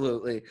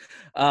 absolutely.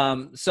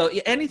 So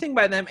anything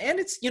by them, and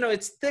it's,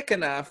 it's thick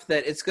enough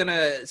that it's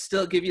gonna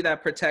still give you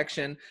that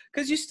protection,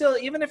 because you still,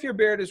 even if your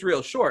beard is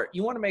real short,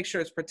 you want to make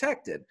sure it's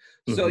protected.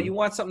 So you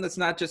want something that's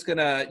not just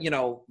gonna,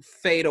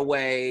 fade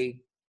away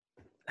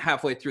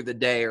halfway through the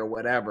day or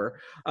whatever.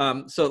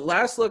 So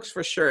Last Looks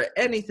for sure,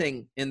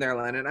 anything in their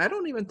line. And I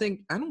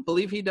don't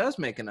believe he does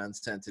make an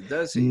unscented,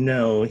 does he?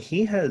 No,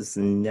 he has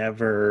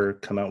never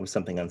come out with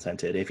something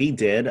unscented. If he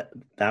did,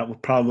 that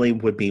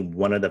would be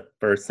one of the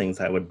first things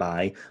I would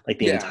buy, like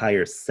the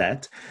entire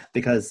set,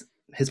 because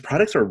his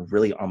products are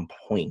really on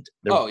point.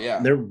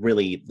 They're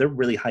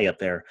really high up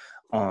there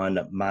on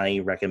my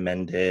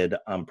recommended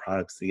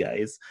products, you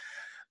guys.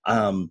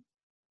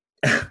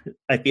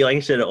 I feel like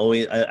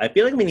I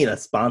feel like we need a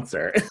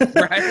sponsor.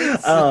 Right.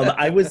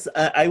 I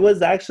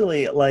was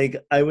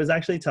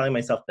actually telling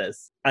myself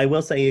this. I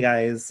will say, you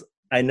guys,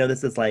 I know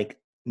this is like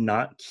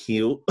not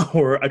cute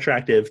or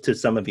attractive to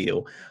some of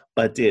you,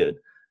 but dude,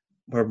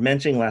 we're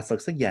mentioning Last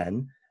Looks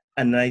again,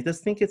 and I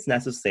just think it's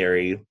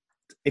necessary.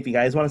 If you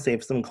guys want to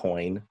save some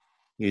coin,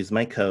 use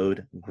my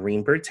code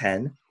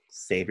Greenbird10.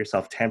 Save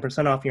yourself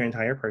 10% off your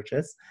entire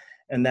purchase.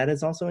 And that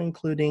is also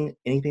including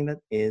anything that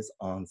is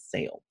on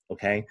sale,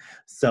 okay?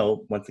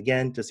 So once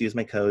again, just use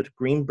my code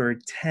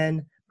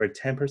Greenbird10 for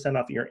 10%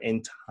 off your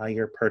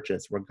entire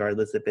purchase,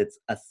 regardless if it's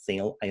a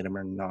sale item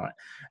or not.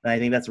 And I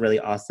think that's really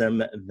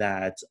awesome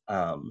that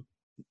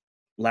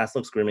Last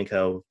Looks Grooming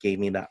Co. gave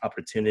me that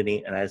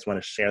opportunity, and I just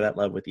want to share that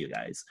love with you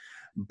guys.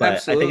 But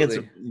Absolutely.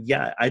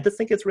 I just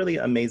think it's really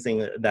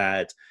amazing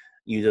that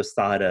you just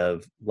thought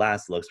of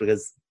Last Looks,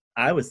 because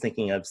I was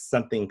thinking of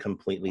something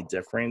completely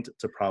different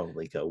to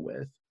probably go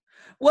with.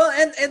 Well,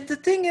 and the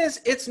thing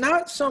is, it's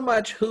not so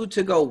much who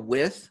to go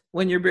with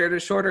when your beard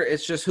is shorter,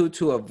 it's just who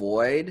to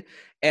avoid.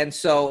 And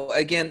so,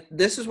 again,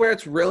 this is where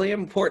it's really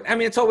important. I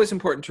mean, it's always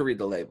important to read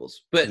the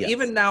labels, but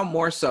even now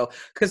more so,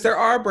 because there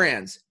are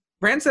brands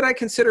that I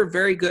consider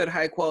very good,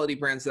 high quality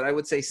brands that I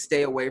would say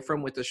stay away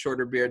from with a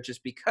shorter beard,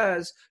 just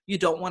because you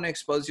don't want to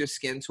expose your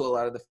skin to a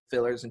lot of the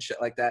fillers and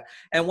shit like that.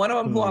 And one of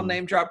them who I'll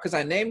name drop, because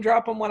I name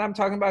drop them when I'm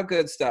talking about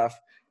good stuff,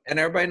 and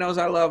everybody knows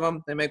I love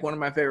them. They make one of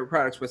my favorite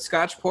products. But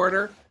Scotch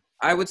Porter,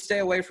 I would stay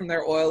away from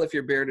their oil if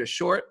your beard is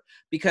short,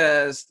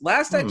 because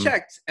last I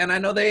checked, and I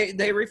know they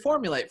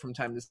reformulate from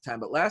time to time,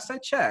 but last I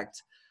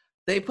checked,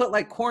 they put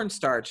like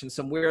cornstarch and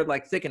some weird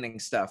like thickening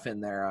stuff in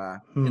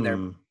their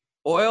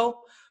oil,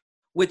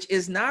 which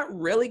is not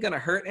really going to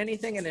hurt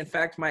anything, and in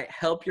fact might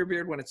help your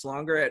beard when it's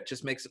longer. It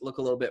just makes it look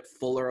a little bit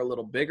fuller, a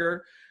little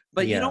bigger.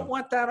 But you don't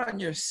want that on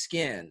your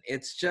skin.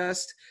 It's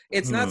just,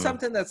 it's not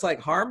something that's like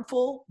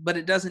harmful, but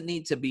it doesn't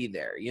need to be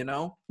there,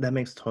 That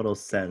makes total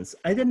sense.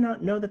 I did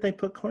not know that they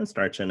put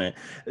cornstarch in it.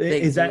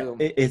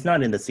 It's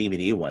not in the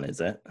CBD one, is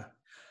it?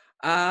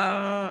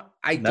 That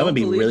would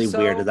be really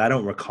weird, because I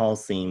don't recall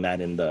seeing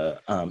that in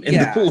the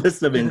the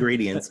list of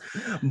ingredients.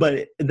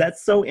 But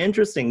that's so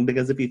interesting,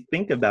 because if you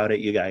think about it,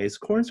 you guys,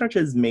 cornstarch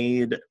is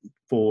made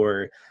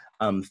for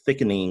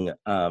thickening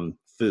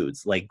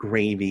foods like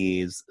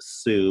gravies,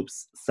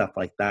 soups, stuff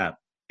like that.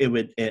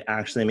 It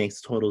actually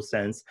makes total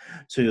sense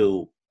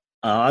to,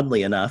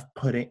 oddly enough,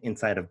 put it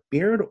inside of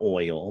beard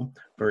oil,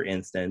 for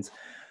instance,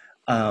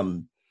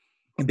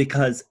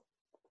 because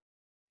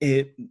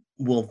it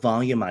will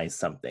volumize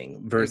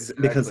something versus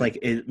because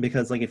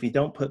if you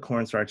don't put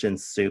cornstarch in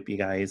soup, you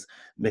guys,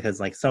 because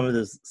like some of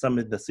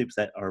the soups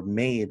that are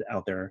made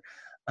out there,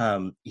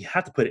 you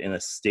have to put it in a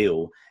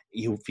stew.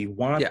 If you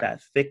want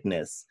that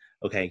thickness,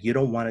 okay, you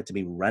don't want it to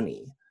be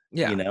runny.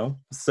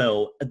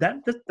 So that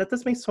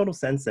just makes total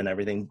sense and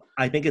everything.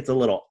 I think it's a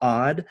little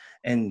odd,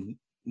 and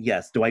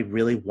yes, do I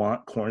really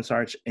want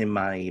cornstarch in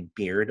my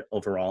beard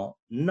overall?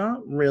 Not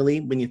really,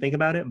 when you think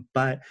about it,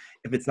 but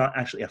if it's not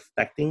actually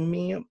affecting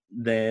me,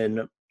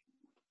 then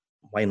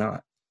why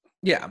not?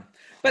 Yeah,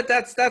 but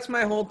that's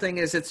my whole thing,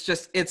 is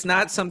it's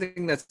not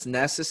something that's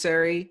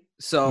necessary,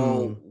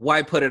 so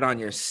why put it on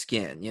your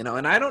skin,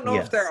 And I don't know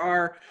if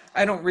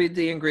I don't read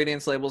the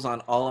ingredients labels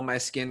on all of my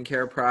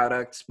skincare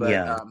products,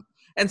 but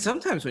and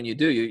sometimes when you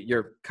do,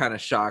 you're kind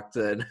of shocked.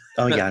 And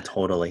oh yeah,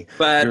 totally.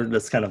 But you're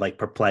just kind of like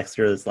perplexed.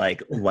 You're just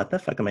like, what the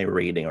fuck am I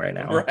reading right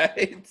now?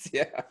 Right.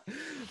 Yeah.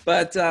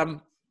 But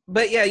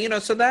yeah,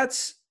 so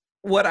that's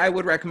what I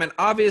would recommend.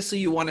 Obviously,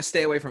 you want to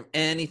stay away from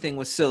anything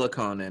with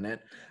silicone in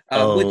it.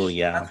 That's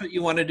what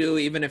you want to do,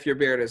 even if your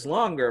beard is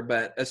longer.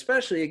 But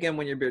especially, again,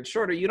 when your beard's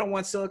shorter, you don't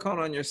want silicone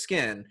on your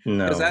skin,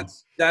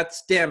 because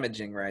that's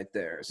damaging right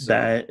there. So.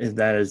 That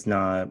is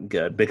not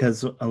good,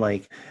 because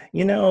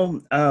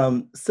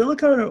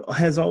silicone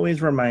has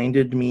always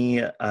reminded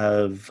me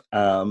of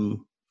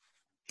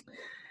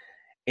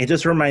it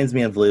just reminds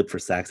me of lube for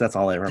sex. That's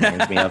all it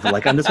reminds me of.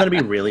 Like, I'm just going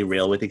to be really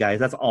real with you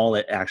guys. That's all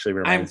it actually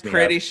reminds me of. I'm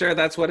pretty sure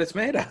that's what it's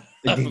made of.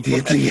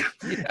 It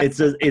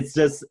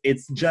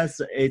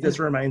just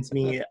reminds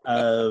me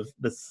of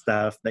the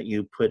stuff that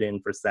you put in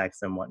for sex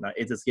and whatnot.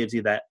 It just gives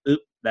you that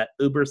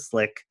uber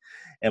slick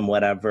and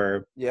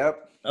whatever.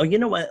 Yep. Oh, you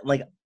know what?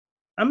 Like,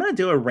 I'm gonna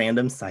do a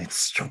random side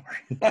story.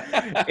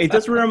 It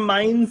just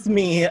reminds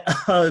me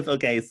of,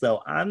 okay,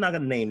 so I'm not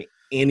gonna name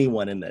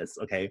anyone in this,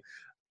 okay?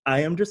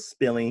 I am just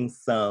spilling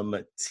some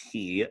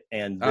tea,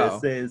 and this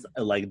Oh. is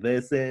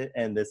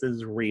and this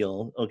is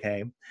real,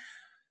 okay?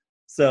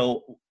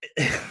 So,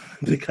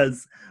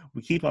 because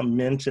we keep on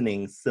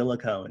mentioning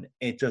silicone,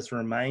 it just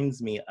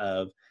reminds me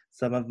of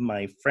some of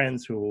my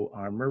friends who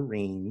are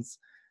Marines.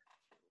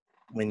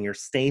 When you're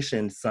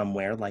stationed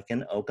somewhere like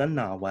in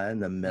Okinawa in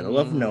the middle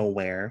of Mm.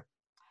 nowhere,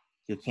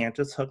 you can't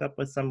just hook up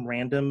with some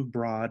random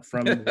broad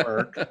from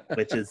work,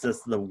 which is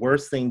just the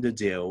worst thing to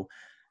do.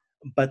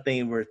 But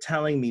they were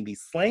telling me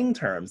these slang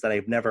terms that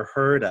I've never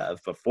heard of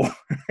before.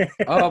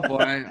 Oh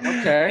boy.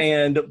 Okay.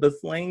 And the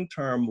slang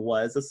term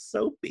was a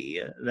soapy.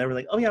 They were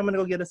like, "Oh yeah, I'm gonna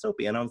go get a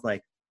soapy," and I was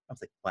like,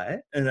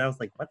 "What?" And I was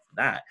like, "What's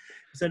that?"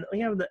 He said, "Oh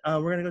yeah,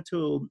 we're gonna go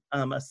to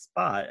a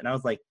spa," and I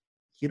was like,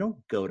 "You don't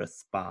go to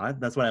spa."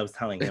 That's what I was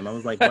telling him. I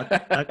was like, "What the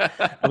fuck?"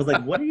 I was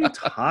like, "What are you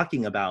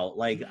talking about?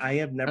 Like, I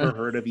have never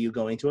heard of you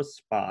going to a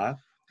spa,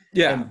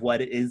 Yeah. and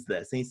what is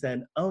this?" And he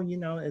said, "Oh,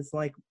 it's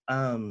like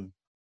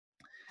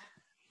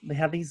they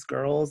have these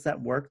girls that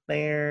work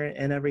there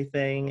and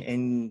everything,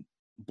 and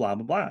blah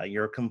blah blah,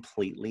 you're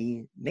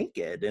completely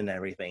naked and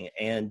everything,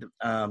 and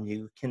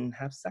you can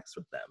have sex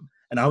with them."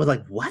 And I was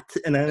like, "What?"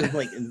 And I was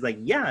like, it's like,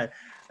 "Yeah."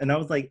 And I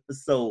was like,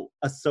 "So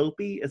a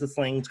soapy is a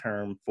slang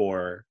term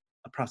for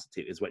a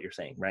prostitute, is what you're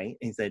saying, right?"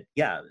 And he said,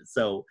 "Yeah,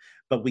 so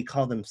but we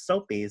call them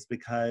soapies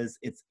because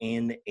it's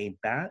in a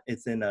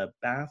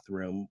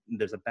bathroom,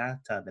 there's a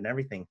bathtub and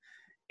everything,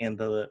 and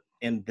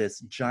this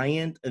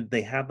giant,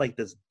 they have like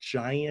this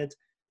giant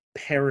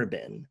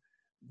paraben,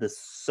 the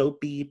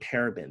soapy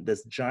paraben,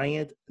 this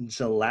giant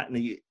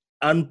gelatin.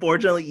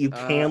 Unfortunately, you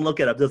uh, can look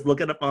it up. Just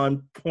look it up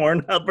on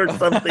Pornhub or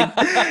something.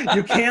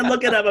 You can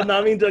look it up. I'm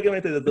not even joking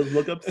with this. Just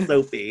look up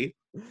soapy.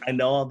 I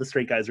know all the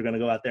straight guys are going to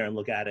go out there and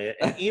look at it.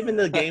 And even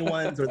the gay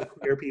ones or the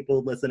queer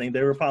people listening,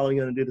 they were probably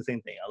going to do the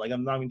same thing. Like,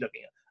 I'm not even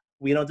joking.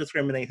 We don't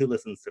discriminate who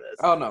listens to this.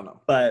 oh no no.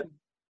 But,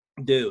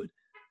 dude,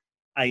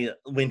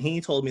 when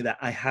he told me that,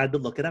 I had to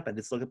look it up. I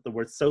just looked up the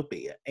word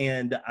soapy,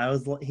 and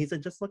he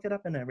said, just look it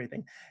up and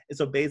everything. And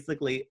so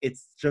basically,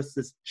 it's just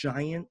this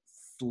giant,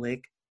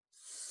 slick,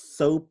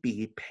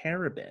 soapy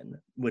paraben,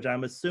 which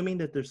I'm assuming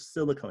that there's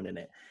silicone in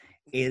it.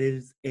 It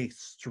is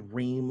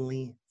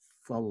extremely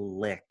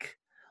slick,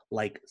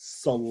 like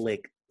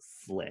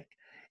slick.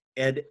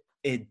 And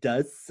it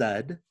does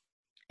sud.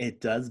 It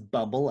does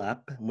bubble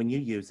up when you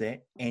use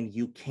it, and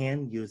you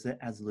can use it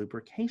as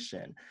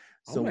lubrication.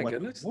 Oh So my what the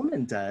goodness.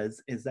 woman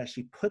does is that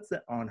she puts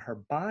it on her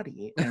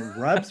body and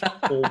rubs her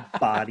whole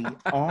body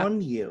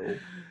on you.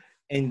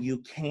 And you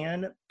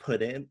can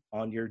put it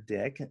on your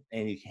dick,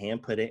 and you can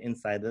put it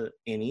inside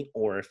any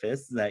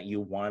orifice that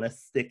you want to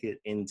stick it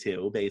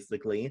into,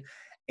 basically.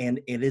 And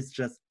it is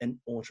just an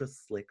ultra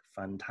slick,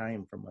 fun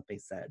time, from what they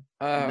said.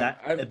 I'm,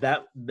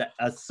 That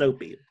a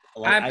soapy.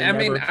 Like, I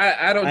mean,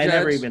 I don't I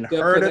never judge. even Good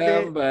for heard of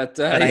them, it, but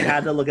but I yeah.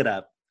 had to look it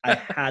up. I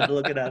had to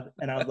look it up,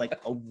 and I was like,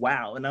 "Oh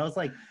wow!" And I was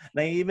like,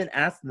 and I even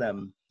asked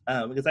them,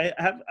 because I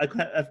have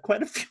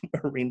quite a few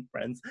Marine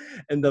friends,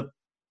 and the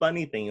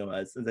funny thing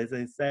was, as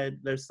I said,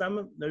 there's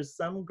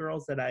some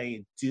girls that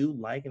I do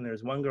like, and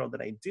there's one girl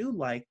that I do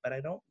like, but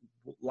I don't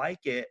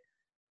like it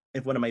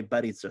if one of my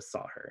buddies just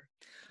saw her.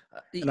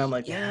 And I'm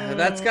like, Yeah,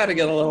 that's got to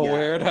get a little yeah,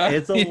 weird, huh?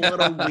 it's a little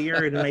Yeah.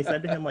 weird. And I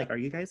said to him, like, "Are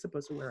you guys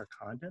supposed to wear a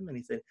condom?" And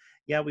he said,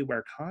 "Yeah, we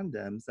wear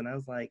condoms." And I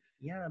was like,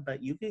 "Yeah,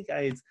 but you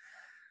guys,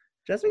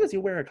 just because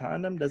you wear a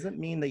condom doesn't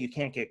mean that you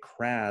can't get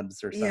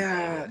crabs or something,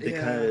 Yeah, yeah,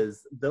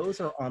 because those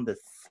are on the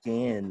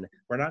skin.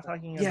 We're not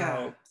talking yeah.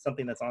 about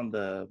something that's on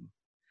the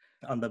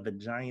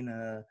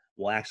vagina.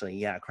 Well, actually,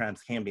 yeah,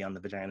 crabs can be on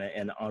the vagina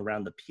and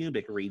around the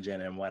pubic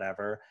region and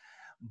whatever.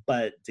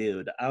 But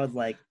dude, I was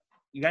like,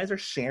 you guys are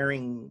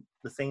sharing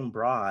the same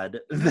broad.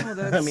 No, I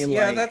that's mean,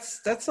 yeah, like,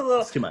 that's a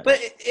little, it's too but much.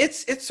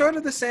 it's sort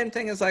of the same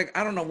thing as like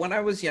I don't know. When I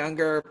was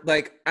younger,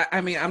 like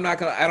I mean, I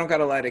don't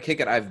gotta lie to kick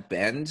it. I've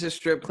been to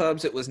strip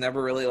clubs. It was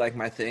never really like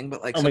my thing,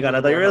 but like Oh my some god, I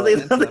people thought you were were gonna hella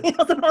say into them. something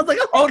else, and I was like,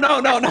 Oh no,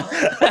 no,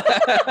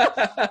 no,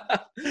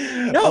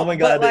 oh no. my But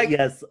god, like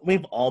yes,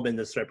 we've all been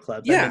to strip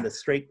clubs. I've been yeah, to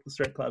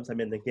straight clubs. I've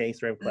been to gay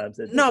strip clubs.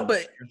 It no, doesn't but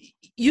matter.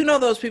 you know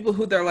those people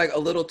who they're like a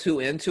little too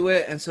into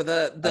it, and so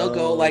they'll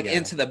go Oh like yeah,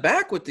 into the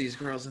back with these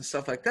girls and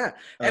stuff like that.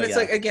 oh And it's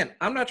like yeah, again,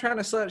 I'm not trying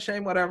to slut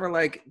shame whatever.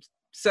 Like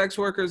sex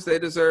workers, they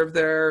deserve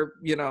their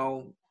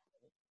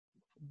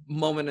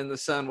moment in the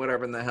sun,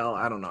 whatever in the hell.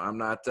 I don't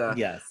know.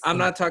 yes. I'm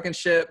not talking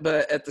shit,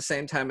 but at the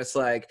same time, it's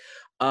like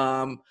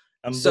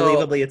so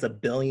Unbelievably, it's a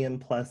billion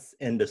plus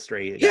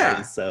industry, yeah,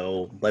 guys.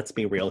 So let's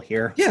be real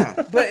here. yeah.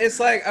 But it's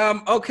like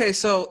okay,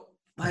 so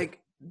like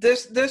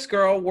this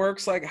girl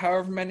works like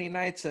however many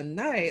nights a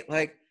night,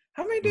 like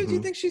how many dudes do you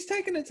Hmm. think she's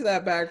taking into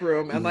that back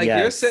room? And like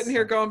you're sitting Yes,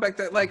 here going back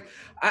to like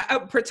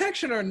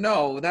protection or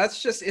no,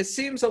 that's just it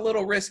seems a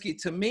little risky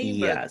to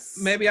me, but yes.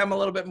 maybe I'm a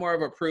little bit more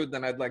of a prude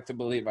than I'd like to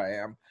believe I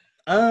am.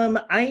 Um,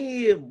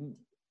 I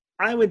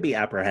I would be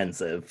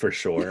apprehensive for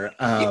sure.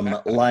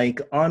 Yeah.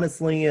 Like,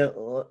 honestly,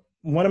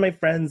 one of my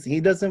friends, he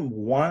doesn't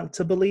want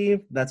to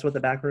believe that's what the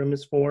back room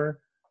is for.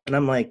 And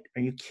I'm like,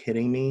 are you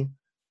kidding me?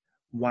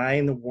 Why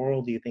in the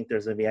world do you think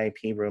there's a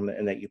VIP room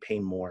and that you pay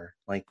more?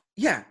 Like,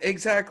 Yeah,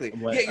 exactly.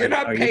 what Yeah, you're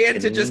not are you paying to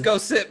kidding just me? go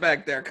sit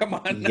back there. Come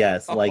on.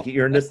 Yes, now. like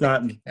you're just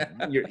not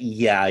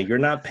you're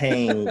not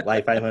paying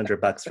like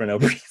 $500 for no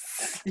reason.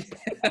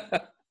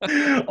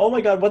 Oh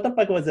my god, what the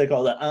fuck was it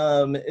called?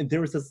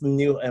 There was this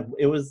new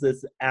it was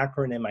this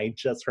acronym I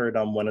just heard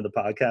on one of the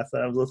podcasts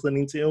that I was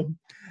listening to.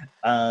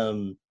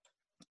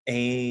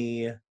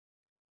 A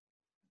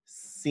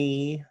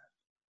CBJ.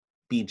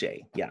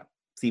 Yeah,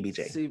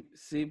 CBJ.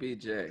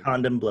 CBJ.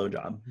 Condom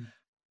blowjob.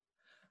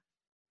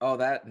 Oh,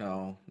 that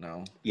no.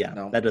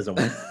 Yeah, that doesn't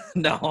work.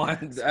 No,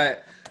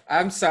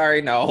 I'm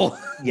sorry, no.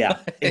 Yeah,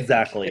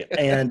 exactly.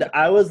 And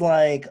I was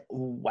like,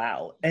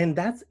 wow. And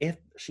that's if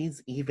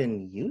she's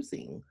even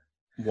using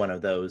one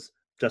of those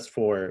just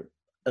for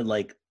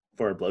like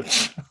for a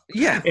blowjob.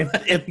 Yeah.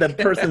 If the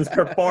person's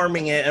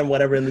performing it and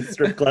whatever in the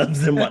strip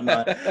clubs and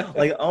whatnot.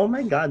 Like, oh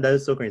my god, that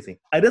is so crazy.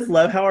 I just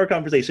love how our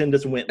conversation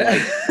just went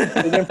like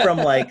it went from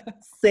like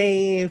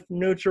safe,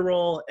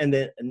 neutral, and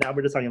then now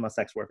we're just talking about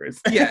sex workers.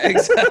 Yeah,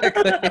 exactly.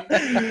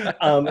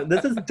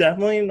 This is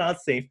definitely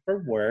not safe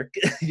for work,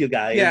 you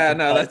guys. Yeah,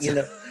 no, that's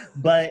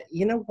but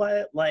you know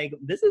what? Like,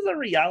 this is a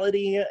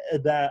reality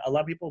that a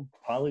lot of people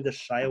probably just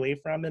shy away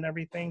from and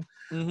everything.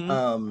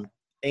 Mm-hmm.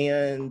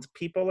 And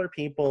people are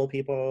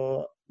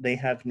people, they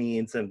have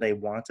needs and they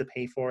want to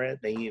pay for it.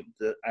 I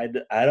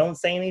don't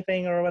say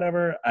anything or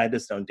whatever. I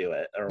just don't do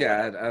it.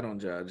 I don't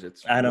judge.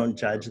 I don't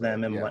judge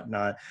them and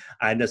whatnot.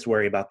 I just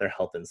worry about their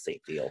health and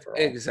safety overall.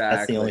 Exactly.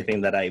 That's the only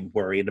thing that I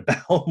worried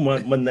about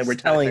when they were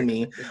telling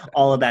me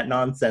all of that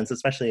nonsense,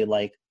 especially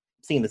like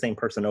seeing the same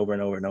person over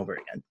and over and over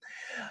again.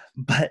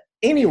 But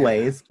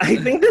anyways, I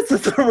think this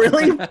is a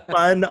really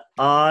fun,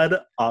 odd,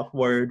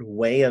 awkward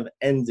way of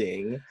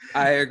ending.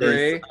 I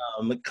agree.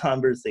 This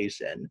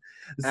conversation.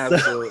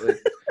 Absolutely.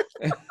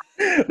 So,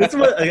 this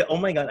was, oh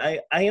my god,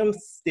 I am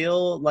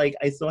still like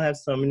I still have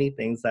so many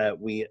things that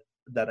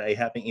I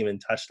haven't even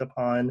touched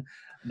upon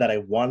that I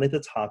wanted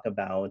to talk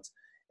about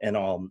and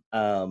all.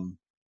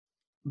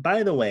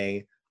 By the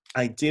way,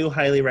 I do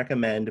highly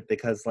recommend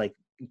because like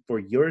for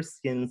your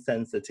skin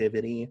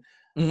sensitivity,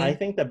 I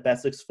think the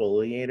best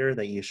exfoliator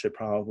that you should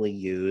probably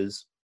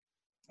use.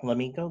 Let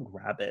me go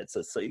grab it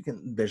so you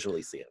can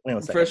visually see it. Wait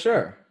 1 second. For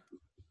sure.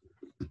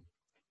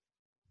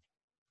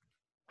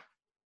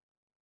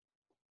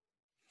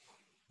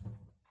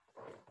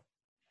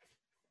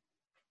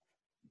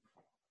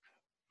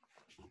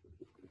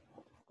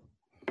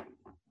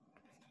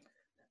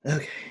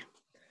 Okay,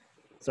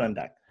 so I'm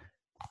back.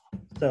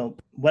 So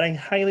what I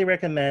highly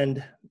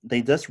recommend,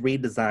 they just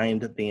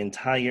revamped the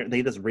entire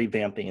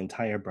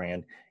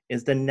brand,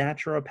 is the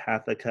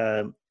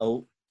Naturopathica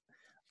oat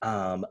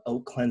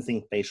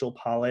cleansing facial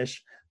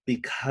polish,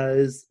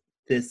 because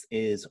this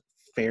is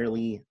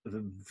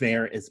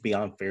it's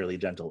beyond fairly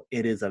gentle.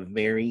 It is a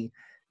very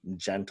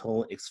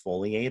gentle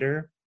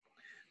exfoliator.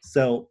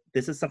 So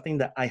this is something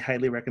that I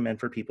highly recommend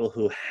for people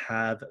who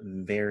have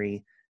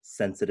very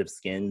sensitive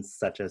skin,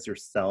 such as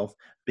yourself,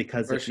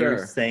 because if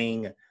you're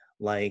saying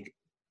like,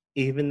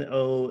 even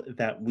though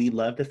that we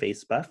love the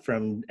face buff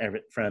from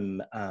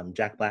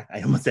Jack Black,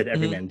 I almost said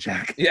Everyman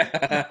Jack.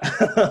 Yeah.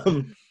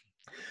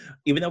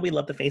 Even though we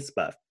love the face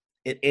buff,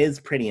 it is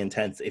pretty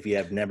intense if you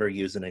have never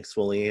used an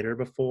exfoliator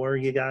before,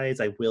 you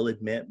guys, I will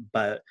admit.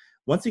 But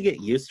once you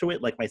get used to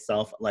it, like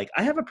myself, like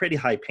I have a pretty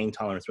high pain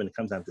tolerance when it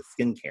comes down to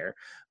skincare,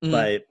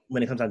 but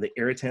when it comes down to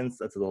irritants,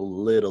 that's a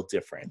little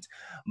different.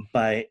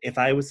 But if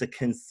I was to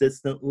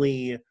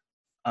consistently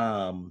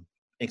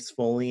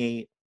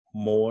exfoliate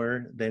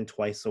more than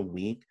twice a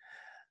week,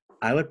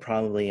 I would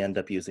probably end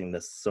up using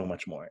this so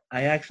much more.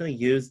 I actually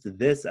used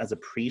this as a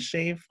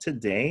pre-shave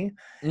today,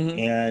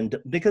 and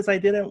because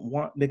I've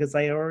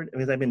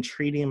been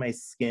treating my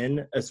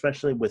skin,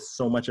 especially with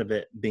so much of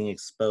it being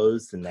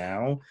exposed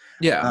now.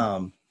 Yeah.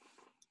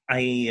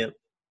 I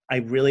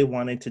really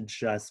wanted to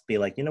just be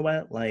like, you know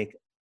what? Like,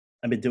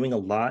 I've been doing a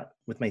lot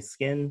with my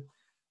skin.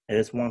 I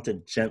just want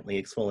to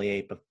gently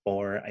exfoliate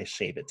before I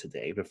shave it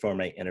today, before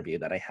my interview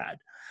that I had.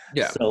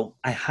 Yeah. So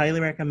I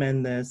highly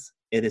recommend this.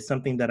 It is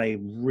something that I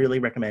really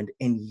recommend.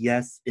 And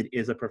yes, it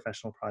is a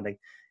professional product.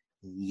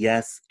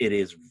 Yes, it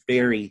is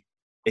very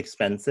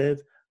expensive,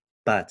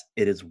 but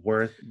it is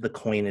worth the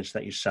coinage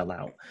that you shell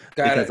out.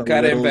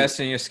 Gotta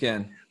invest in your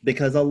skin.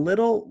 Because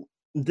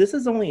this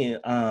is only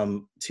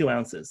 2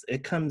 ounces.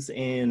 It comes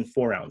in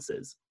 4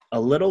 ounces.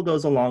 A little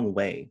goes a long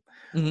way,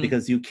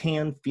 because you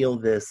can feel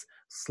this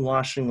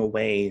sloshing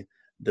away,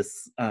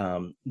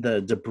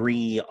 the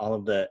debris, all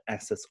of the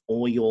excess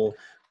oil,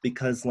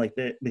 because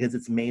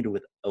it's made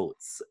with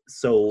oats.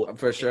 So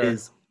for sure,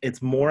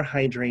 it's more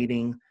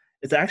hydrating.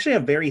 It's actually a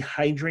very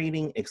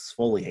hydrating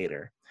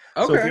exfoliator.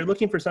 Okay. So if you're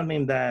looking for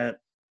something that,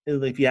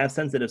 if you have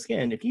sensitive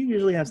skin, if you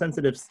usually have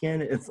sensitive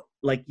skin, it's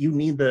like you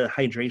need the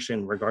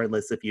hydration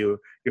regardless if your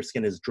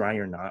skin is dry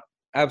or not.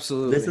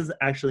 Absolutely. This is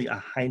actually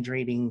a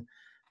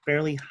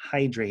fairly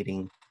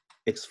hydrating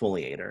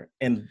exfoliator.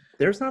 And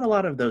there's not a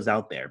lot of those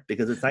out there,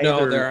 because it's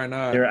either there are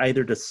not. They're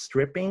either just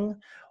stripping,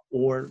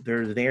 or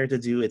they're there to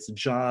do its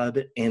job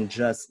and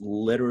just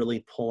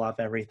literally pull off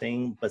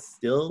everything, but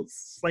still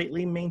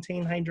slightly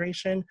maintain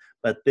hydration.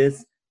 But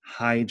this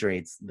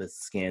hydrates the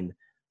skin,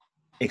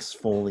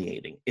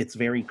 exfoliating. It's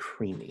very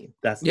creamy.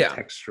 That's the Yeah.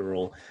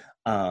 textural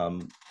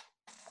um,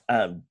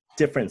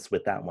 difference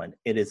with that one.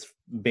 It is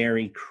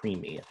very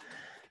creamy.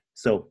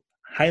 So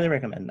highly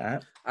recommend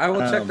that. I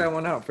will check that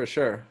one out for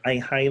sure. I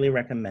highly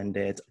recommend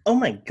it. Oh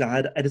my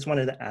God. I just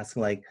wanted to ask,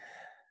 like,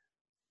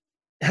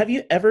 have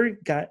you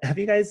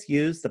guys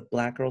used the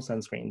Black Girl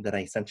sunscreen that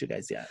I sent you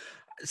guys yet?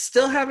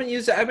 Still haven't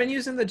used it. I've been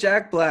using the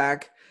Jack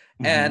Black,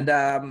 and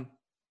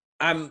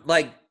I'm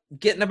like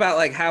getting about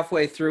like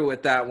halfway through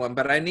with that one,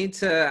 but I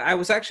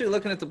was actually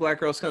looking at the Black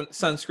Girl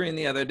sunscreen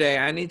the other day.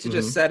 I need to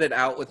just set it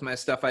out with my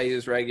stuff I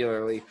use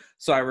regularly,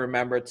 so I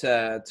remember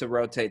to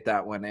rotate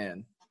that one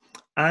in.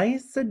 I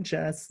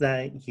suggest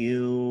that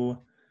you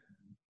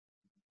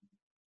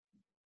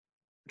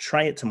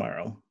try it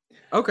tomorrow.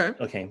 Okay.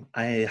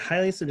 I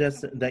highly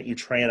suggest that you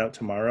try it out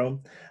tomorrow.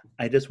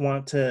 I just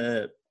want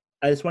you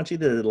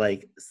to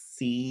like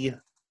see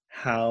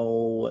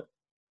how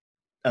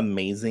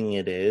amazing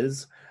it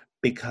is,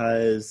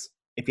 because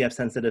if you have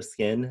sensitive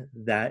skin,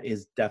 that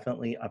is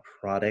definitely a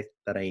product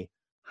that I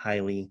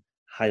highly,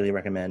 highly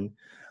recommend.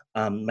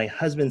 My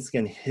husband's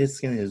skin, his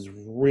skin is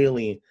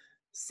really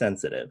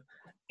sensitive,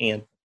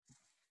 and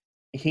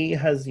he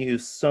has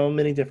used so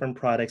many different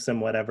products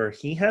and whatever.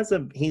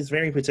 He's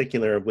very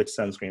particular of which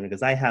sunscreen,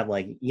 because I have,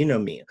 like, you know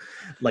me,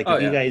 like,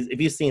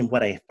 if you've seen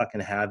what I fucking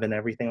have and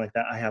everything like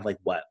that, I have like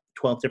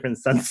 12 different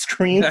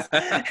sunscreens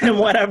and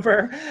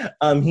whatever.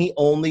 He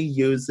only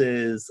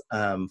uses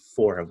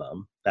 4 of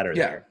them that are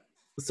there.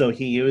 So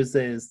he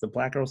uses the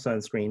Black Girl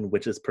sunscreen,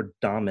 which is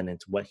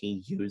predominant what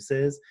he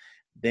uses.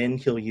 Then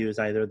he'll use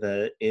either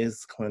the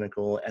Is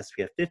Clinical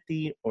SPF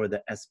 50 or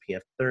the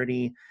SPF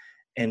 30.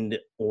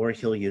 Or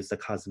he'll use the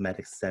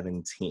Cosmetic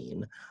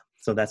 17.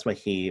 So that's what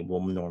he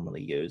will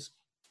normally use.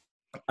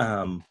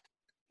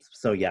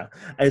 So yeah,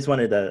 I just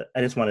wanted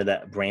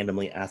to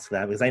randomly ask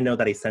that, because I know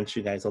that I sent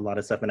you guys a lot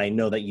of stuff, and I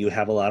know that you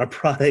have a lot of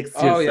products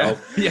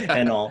yourself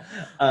and all.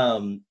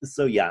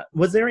 So yeah,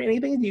 was there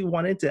anything you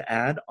wanted to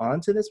add on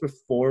to this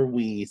before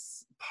we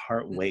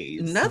part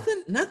ways?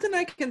 Nothing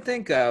I can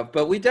think of,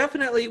 but we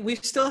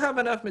still have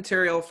enough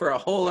material for a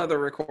whole other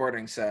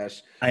recording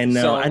sesh. I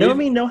know. So I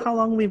don't even know how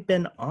long we've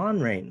been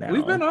on right now.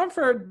 We've been on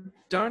for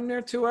darn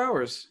near 2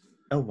 hours.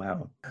 Oh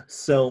wow.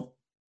 So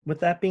with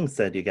that being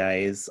said, you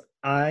guys,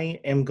 I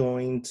am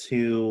going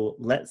to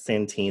let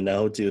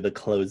Santino do the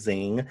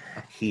closing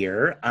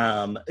here.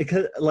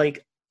 Because,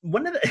 like,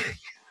 one of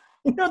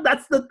the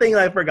that's the thing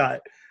I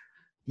forgot.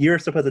 You're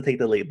supposed to take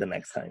the lead the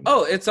next time.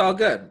 Oh, it's all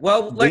good.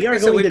 Well, like I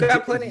said, we've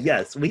got plenty.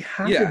 Yes, we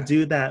have to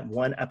do that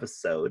one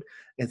episode.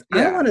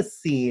 I want to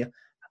see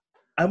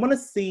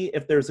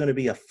if there's going to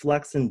be a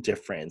flux and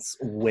difference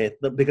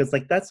because,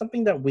 like, that's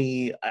something that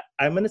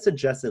I'm going to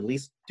suggest at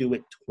least do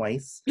it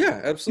twice.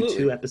 Yeah, absolutely.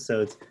 2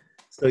 episodes.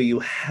 So you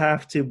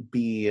have to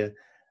be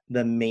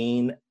the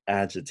main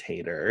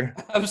agitator.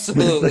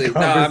 Absolutely. The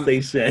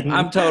conversation. No,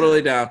 I'm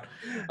totally down.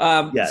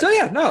 Yes. So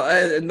yeah, no,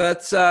 and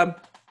that's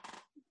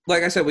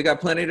like I said, we got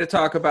plenty to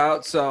talk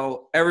about.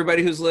 So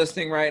everybody who's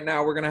listening right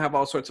now, we're gonna have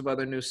all sorts of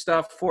other new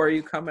stuff for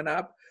you coming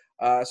up.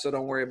 So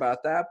don't worry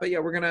about that. But yeah,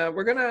 we're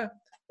gonna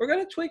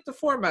tweak the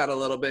format a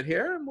little bit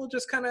here, and we'll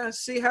just kind of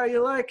see how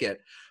you like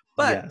it.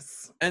 But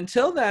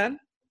until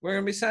then, we're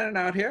gonna be signing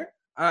out here.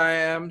 I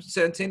am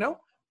Santino,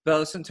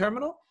 Bellison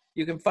Terminal.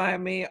 You can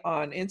find me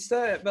on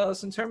Insta at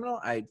Bellison Terminal.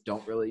 I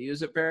don't really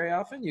use it very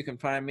often. You can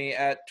find me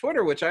at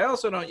Twitter, which I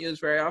also don't use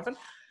very often.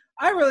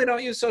 I really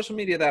don't use social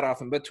media that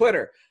often, but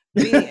Twitter,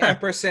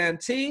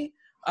 @T.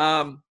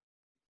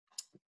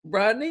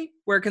 Rodney,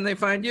 where can they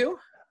find you?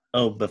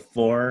 Oh,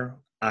 before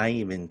I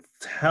even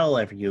tell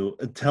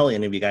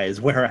any of you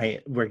guys where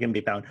can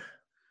be found,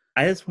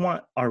 I just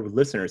want our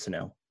listeners to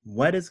know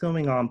what is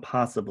going on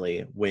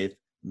possibly with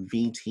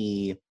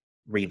VT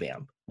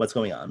Revamp. What's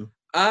going on?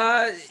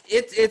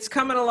 It's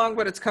coming along,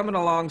 but it's coming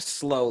along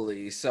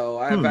slowly. So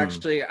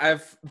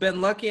I've been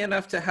lucky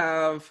enough to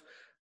have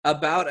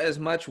about as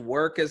much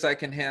work as I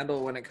can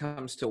handle when it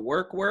comes to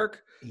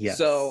work. Yes.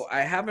 So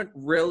I haven't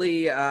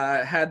really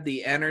had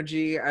the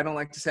energy. I don't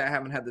like to say I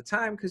haven't had the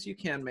time, because you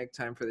can make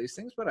time for these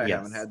things, but I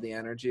haven't had the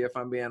energy, if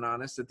I'm being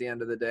honest. At the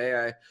end of the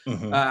day,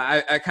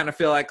 I kind of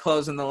feel like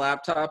closing the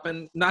laptop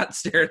and not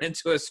staring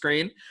into a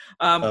screen.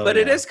 But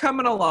it is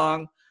coming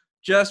along,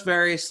 just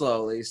very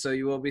slowly. So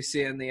you will be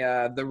seeing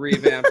the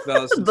revamped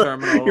Bellison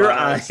Terminal. Your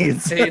eyes.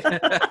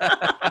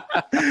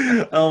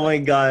 Oh my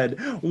God.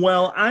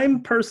 Well,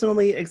 I'm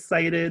personally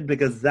excited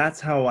because that's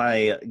how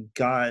I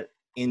got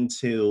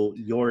into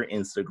your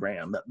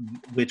Instagram,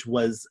 which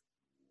was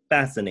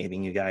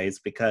fascinating, you guys,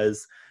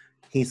 because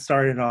he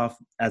started off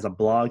as a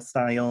blog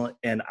style,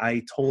 and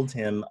I told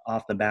him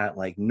off the bat,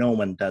 like, no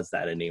one does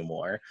that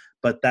anymore.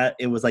 But that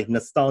it was like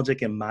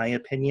nostalgic in my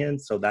opinion.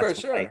 So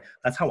that's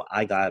that's how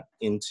I got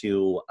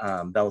into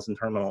Bellison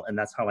Terminal, and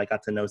that's how I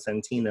got to know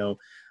Santino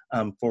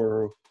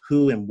for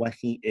who and what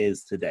he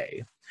is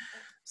today.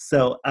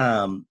 So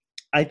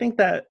I think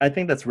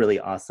that's really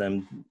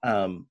awesome,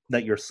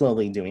 that you're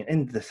slowly doing,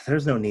 and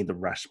there's no need to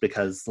rush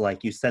because,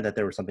 like you said, that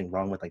there was something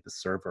wrong with like the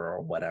server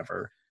or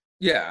whatever,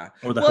 Yeah.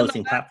 or the Well, no,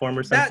 hosting platform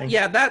or that something.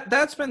 yeah,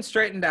 that's been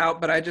straightened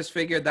out, but I just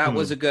figured that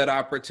was Mhm. a good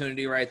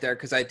opportunity right there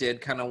because I did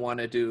kind of want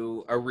to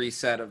do a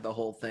reset of the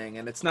whole thing.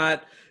 And it's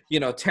not,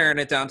 tearing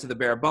it down to the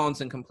bare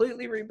bones and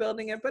completely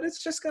rebuilding it, but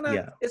it's just gonna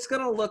Yeah. it's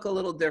gonna look a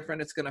little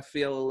different. It's gonna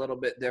feel a little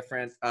bit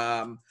different.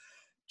 Hmm.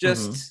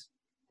 Just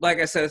like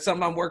I said, it's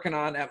something I'm working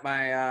on at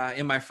my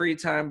in my free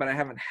time, but I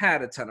haven't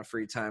had a ton of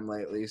free time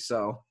lately.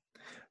 So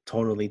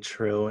Totally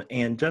true.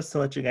 And just to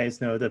let you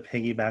guys know, to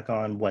piggyback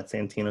on what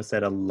Santino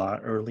said a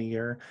lot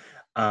earlier,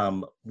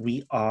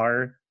 we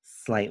are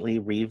slightly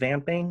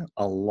revamping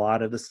a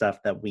lot of the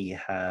stuff that we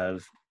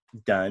have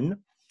done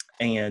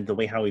and the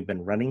way how we've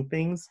been running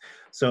things.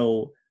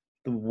 So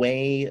the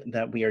way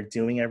that we are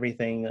doing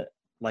everything,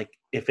 like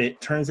if it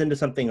turns into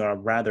something a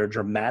rather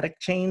dramatic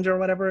change or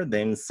whatever,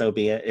 then so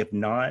be it. If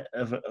not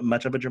of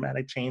much of a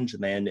dramatic change,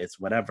 then it's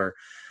whatever.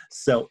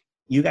 So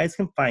you guys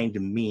can find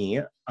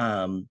me.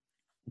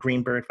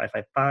 Greenbird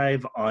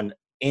 555 on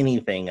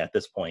anything at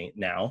this point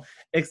now,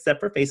 except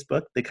for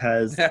Facebook,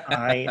 because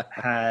I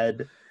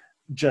had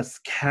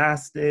just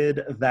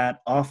casted that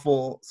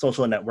awful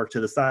social network to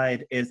the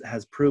side. It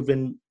has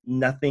proven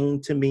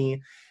nothing to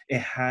me.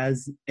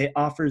 It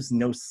offers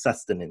no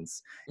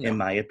sustenance, in no.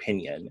 my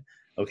opinion.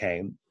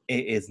 Okay.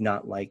 It is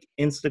not like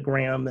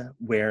Instagram,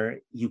 where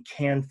you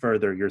can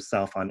further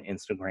yourself on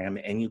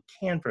Instagram and you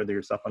can further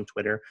yourself on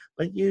Twitter,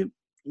 but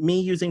me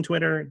using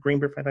Twitter,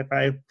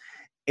 Greenbird555,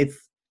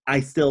 it's I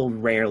still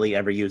rarely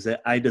ever use it.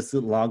 I just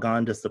log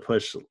on just to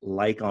push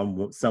like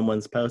on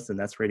someone's post, and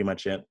that's pretty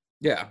much it.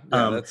 Yeah,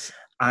 Um, that's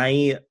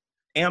I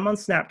am on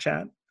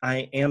Snapchat.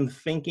 I am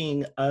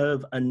thinking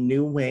of a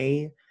new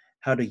way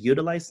how to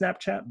utilize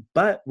Snapchat,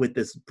 but with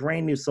this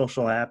brand new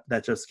social app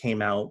that just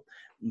came out.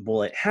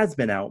 Well, it has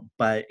been out,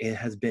 but it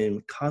has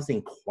been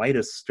causing quite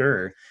a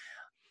stir.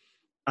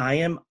 I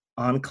am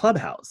on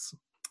Clubhouse,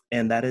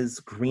 and that is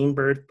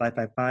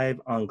Greenbird555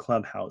 on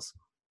Clubhouse.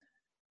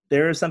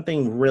 There is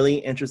something really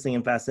interesting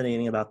and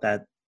fascinating about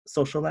that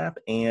social app,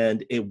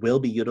 and it will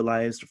be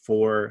utilized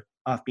for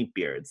offbeat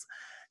beards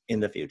in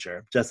the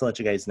future, just to let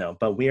you guys know.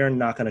 But we are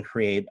not going to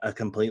create a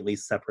completely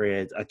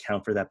separate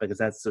account for that because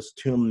that's just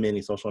too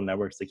many social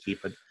networks to keep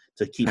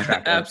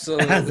track of as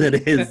absolutely.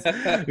 it is.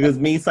 Because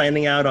me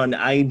signing out on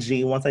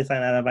IG, once I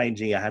sign out of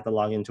IG, I have to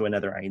log into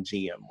another IG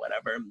and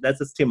whatever. That's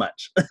just too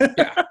much. Yeah, It's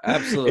just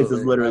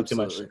absolutely. literally too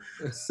much.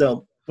 Absolutely.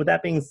 So with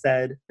that being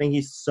said, thank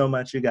you so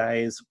much, you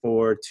guys,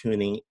 for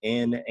tuning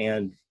in.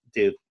 And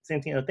dude,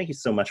 Santino, thank you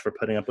so much for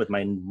putting up with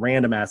my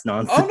random ass Oh no,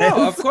 of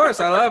nonsense. course.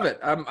 I love it.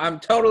 I'm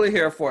totally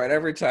here for it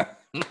every time.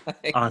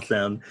 Like,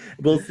 Awesome.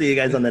 We'll see you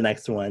guys on the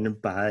next one. all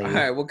Bye.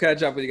 right, we'll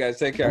catch up with you guys.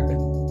 Take care.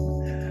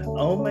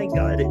 Oh my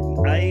God.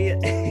 I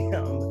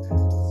am